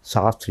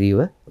ශාස්ත්‍රීයව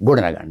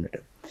ගොඩනගන්නට.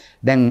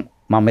 දැන්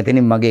මම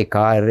මෙතනින් මගේ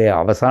කාර්යය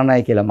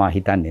අවසానයි කියලා මා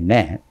හිතන්නේ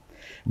නැහැ.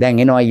 දැන්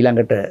එනවා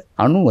ඊළඟට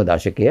 90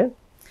 දශකය.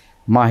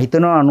 මා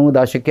හිතනවා 90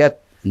 දශකයත්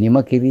නිම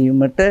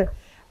කිරීමට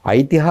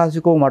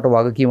ඓතිහාසිකව මට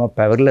වගකීමක්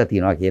පැවරලා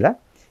තියෙනවා කියලා.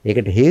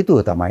 ඒකට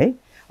හේතුව තමයි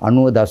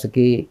 90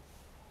 දශකයේ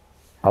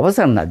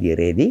අවසන්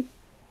අදියරේදී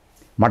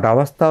මට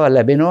අවස්ථාව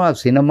ලැබෙනවා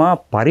සිනමා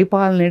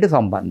පරිපාලනයට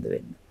සම්බන්ධ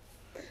වෙන්න.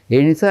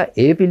 ඒ නිසා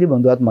ඒ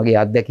පිළිබඳවත් මගේ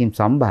අත්දැකීම්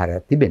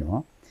සම්භාරයක්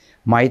තිබෙනවා.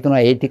 මම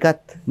හිතනවා ඒ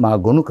ටිකත් මා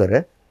ගොනු කර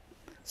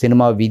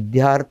සිනමා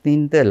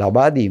විද්‍යාර්ථීන්ට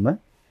ලබා දීම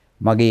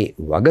මගේ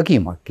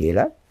වගකීමක්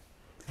කියලා.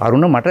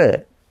 අරුණ මට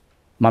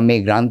මම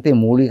මේ ග්‍රන්ථයේ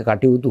මූලික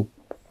කටයුතු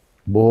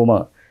බොහොම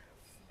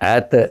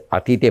ඈත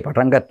අතීතයේ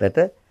පටන් ගත්තට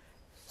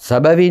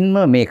සැබවින්ම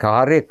මේ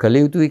කාර්යය කළ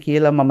යුතුයි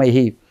කියලා මම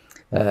එහි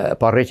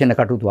පර්යේෂණ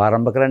කටයුතු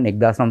ආරම්භ කරන්නේ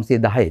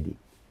 1910 දී.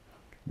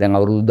 දැන්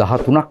අවුරුදු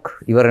 13ක්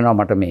ඉවර වෙනවා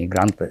මට මේ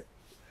ග්‍රන්ථ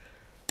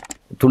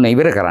තුන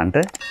ඉවර කරන්නට.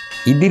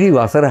 ඉදිරි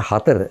වසර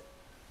 4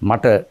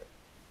 මට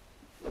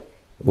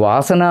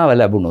වාසනාව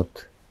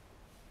ලැබුණොත්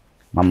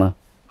මම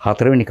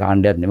 4වෙනි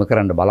කාණ්ඩයත් නිම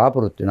කරන්න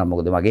බලාපොරොත්තු වෙනවා.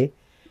 මොකද මගේ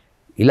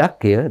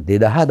ඉලක්කය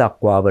 2000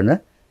 දක්වා වන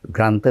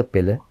ග්‍රන්ථ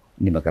පෙළ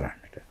නිම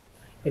කරන්නට.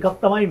 එකක්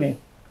තමයි මේ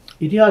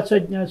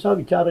ඉතිහාසඥයා සහ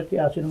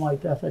විචාරකයා සිනමා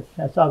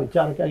ඉතිහාසඥයා සහ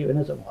විචාරකයාගේ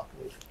වෙනස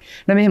මොකක්ද?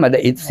 නෑ මෙහෙමද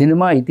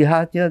සිනමා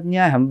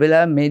ඉතිහාසඥයා හැම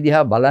වෙලාවෙම මේ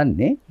දිහා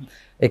බලන්නේ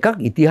එකක්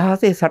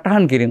ඉතිහාසයේ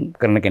සටහන්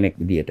කරන කෙනෙක්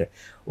විදියට.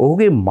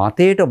 ඔහුගේ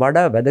මතයට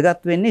වඩා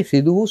වැදගත් වෙන්නේ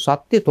සිදු වූ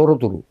සත්‍ය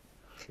තොරතුරු.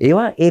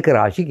 ඒවා ඒක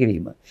රාශි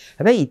කිරීම.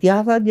 හැබැයි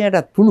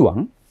ඉතිහාසඥයාට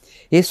පුළුවන්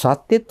ඒ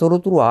සත්‍ය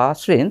තොරතුරු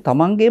ආශ්‍රයෙන්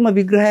තමන්ගේම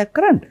විග්‍රහයක්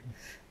කරන්න.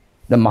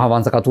 දැන්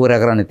මහවංශ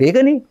කතුවරයා කරන්නේ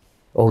ඒකනේ.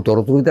 ඔහු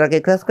තොරතුරු විතරක්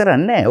එක්රැස්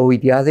කරන්නේ නැහැ. ඔහු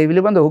ඉතිහාසය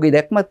පිළිබඳ ඔහුගේ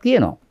දැක්මක්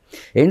තියෙනවා.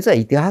 ඒ නිසා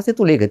ඉතිහාසය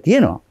තුල ඒක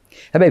තියෙනවා.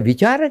 හැබැයි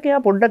විචාරකයා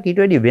පොඩ්ඩක්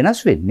ඊට වැඩි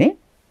වෙනස් වෙන්නේ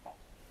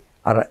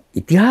අර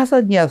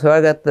ඉතිහාසඥයා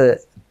සොයාගත්ත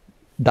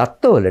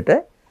දත්තවලට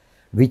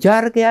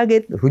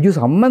විචාරකයාගේ ඍජු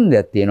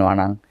සම්බන්ධයක් තියෙනවා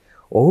නම්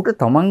ඔහුට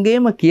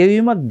තමන්ගේම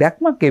කියවීමක්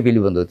දැක්මක් ඒ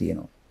පිළිබඳව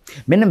තියෙනවා.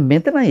 මෙන්න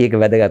මෙතනයි ඒක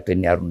වැදගත්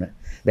වෙන්නේ අරුණ.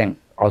 දැන්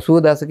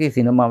 80 දශකයේ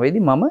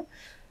සිනමාවේදී මම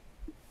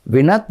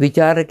වෙනත්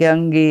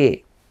විචාරකයන්ගේ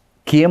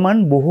කියමන්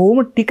බොහෝම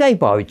ටිකයි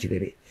පාවිච්චි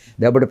කරේ.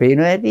 දැන් අපිට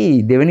පේනවා ඇති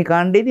දෙවෙනි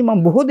කාණ්ඩයේදී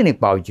මම බොහෝ දෙනෙක්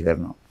පාවිච්චි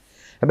කරනවා.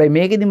 හැබැයි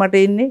මේකෙදි මට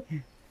එන්නේ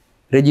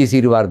රජී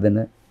සිරිවර්ධන,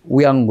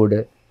 උයන්ගොඩ,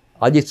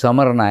 අජිත්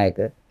සමරනායක,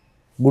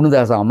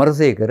 ගුණදාස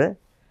අමරසේකර,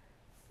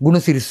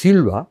 ගුණසිරි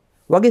සිල්වා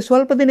වගේ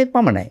ස්වල්ප දෙනෙක්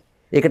පමණයි.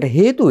 ඒකට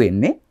හේතු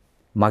වෙන්නේ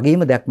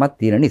මගේම දැක්මක්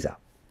තියෙන නිසා.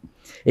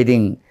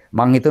 ඉතින්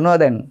මං හිතනවා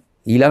දැන්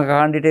ඊළඟ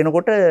කාණ්ඩයට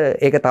එනකොට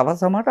ඒක තවත්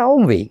සමහරට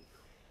අවුම් වෙයි.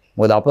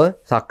 මොකද අප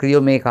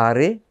සක්‍රියව මේ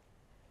කාර්යයේ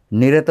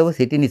නිරතව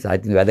සිටි නිසා.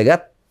 ඉතින්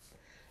වැදගත්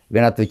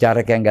වෙනත්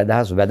විචාරකයන්ගේ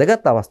අදහස්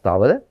වැදගත්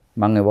අවස්ථාවල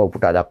මම ඒව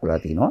උපුටා දක්වලා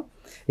තිනවා.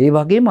 ඒ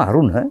වගේම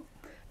අරුණ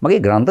මගේ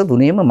ග්‍රන්ථ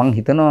තුනේම මම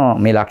හිතනවා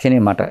මේ ලක්ෂණය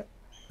මට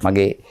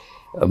මගේ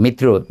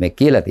මිත්‍රයෝත් මේ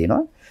කියලා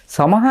තියෙනවා.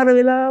 සමහර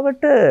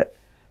වෙලාවට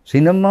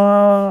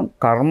සිනමා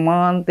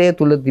කර්මාන්තය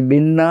තුල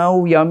තිබෙනා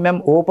වූ යම් යම්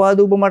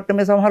ඕපාදූප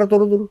මට්ටමේ සමහර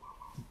තොරතුරු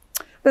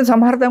දැන්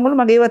සමහර තැන්වල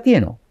මගේ ඒවා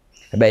තියෙනවා.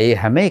 හැබැයි මේ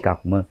හැම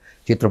එකක්ම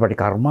චිත්‍රපටි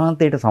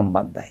කර්මාන්තයට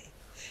සම්බන්ධයි.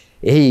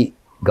 එහි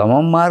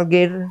ගමන්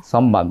මාර්ගයට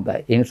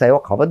සම්බන්ධයි. ඒ නිසා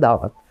ඒවා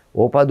කවදාවත්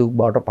ඕපාදූප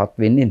බවට පත්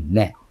වෙන්නේ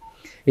නැහැ.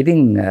 ඉතින්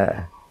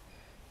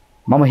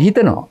මම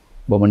හිතනවා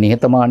බොහොම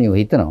නිහතමානීව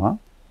හිතනවා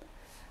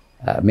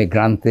මේ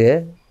ග්‍රන්ථය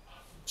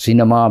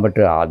සිනමාවට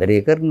ආදරය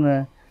කරන,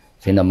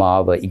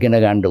 සිනමාව ඉගෙන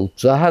ගන්න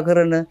උත්සාහ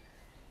කරන,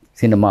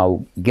 සිනමාව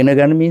ඉගෙන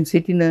ගනිමින්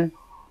සිටින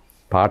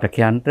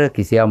පාඨකයන්ට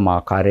කිසියම්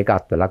ආකාරයක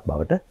අත්වලක්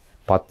බවට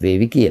පත්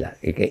වේවි කියලා.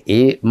 ඒක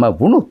ඒම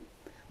වුණොත්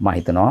මම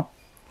හිතනවා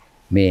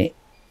මේ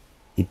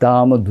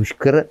ඊටාම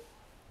දුෂ්කර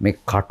මේ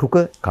කටුක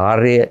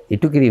කාර්යය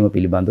ඉටු කිරීම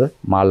පිළිබඳව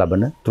මා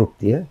ලබන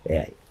තෘප්තිය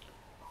එයයි.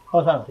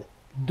 අවසානයේ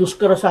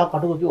දුෂ්කර සහ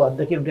කටුක කිව්ව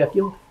අත්දැකීම් ටිකක්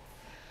කියමු.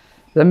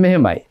 දැන්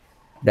මෙහෙමයි.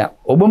 දැන්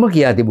ඔබම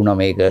කියා තිබුණා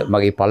මේක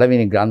මගේ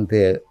පළවෙනි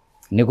ග්‍රන්ථය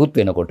නිකුත්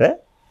වෙනකොට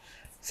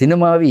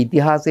සිනමාවේ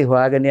ඉතිහාසය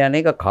හොයාගෙන යන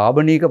එක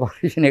කාබනීක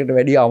පරීක්ෂණයකට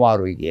වැඩිය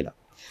අමාරුයි කියලා.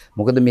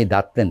 මොකද මේ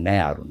දත්ත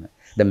නැහැ අරුණ.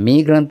 දැන්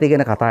මේ ග්‍රන්ථය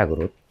ගැන කතා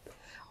කරොත්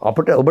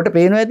ඔබට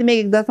පේනවා ඇති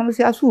මේක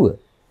 1980.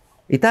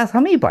 ඉතා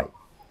සමීපයි.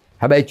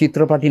 හැබැයි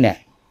චිත්‍රපටි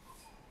නැහැ.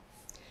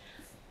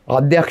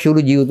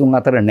 අධ්‍යක්ෂකරු ජීවතුන්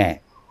අතර නැහැ.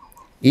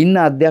 ඉන්න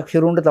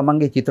අධ්‍යක්ෂකරුන්ට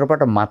තමන්ගේ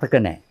චිත්‍රපට මතක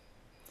නැහැ.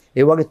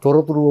 ඒ වගේ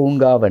තොරතුරු වුන්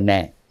ගාව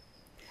නැහැ.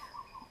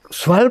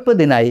 ස්වල්ප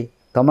දෙනයි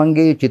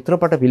තමන්ගේ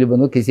චිත්‍රපට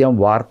පිළිබඳව කිසියම්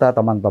වාර්තා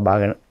තමන්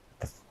තබාගෙන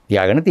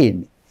තියාගෙන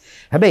තියෙන්නේ.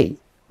 හැබැයි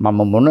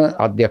මම මොන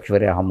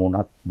අධ්‍යක්ෂකවරයා හමු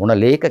වුණත් මොන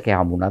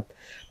ලේඛකයා හමු වුණත්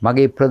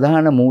මගේ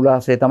ප්‍රධාන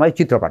මූලාශ්‍රය තමයි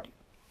චිත්‍රපටි.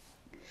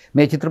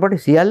 මේ චිත්‍රපටි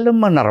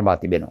සියල්ලම නරඹා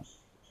තිබෙනවා.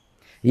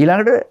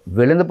 ඊළඟට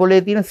වෙළඳ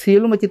පොලේ තියෙන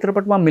සියලුම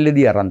චිත්‍රපට මම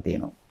මිලදී අරන්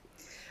තියෙනවා.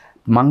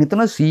 මම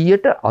හිතනවා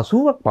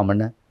 80ක්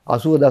පමණ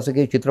 80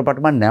 දශකයේ චිත්‍රපට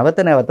මම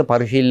නැවත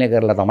පරිශීලනය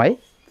කරලා තමයි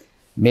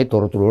මේ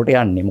තොරතුරු වලට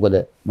යන්නේ. මොකද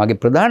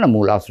මගේ ප්‍රධාන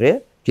මූලාශ්‍රය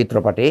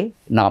චිත්‍රපටයේ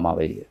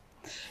නාමාවලිය.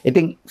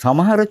 ඉතින්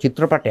සමහර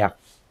චිත්‍රපටයක්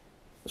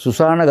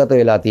සුසානගත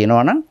වෙලා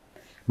තියෙනවා නම්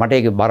මට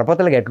ඒක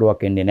බරපතල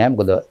ගැටලුවක් එන්නේ නැහැ.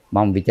 මොකද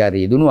මම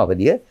ਵਿਚාරයේ යෙදුණු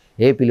අවදිය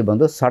ඒ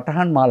පිළිබඳව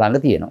සටහන් මා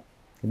ළඟ තියෙනවා.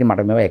 ඉතින්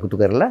මට මේවා එකතු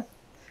කරලා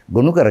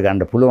ගොනු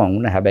කරගන්න පුළුවන්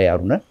වුණා. හැබැයි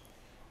අරුණ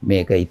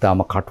මේක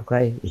ඊටාම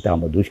කටුකයි,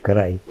 ඊටාම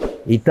දුෂ්කරයි,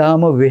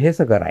 ඊටාම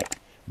වෙහෙසකරයි.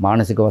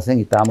 මානසික වශයෙන්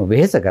ඊටාම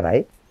වෙහෙසකරයි.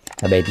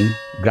 හැබැයි ඉතින්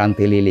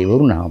ග්‍රන්ථය ලියලා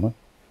ඉවරුනහම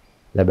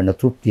ලැබෙන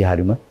තෘප්තිය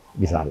හරිම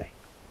විශාලයි.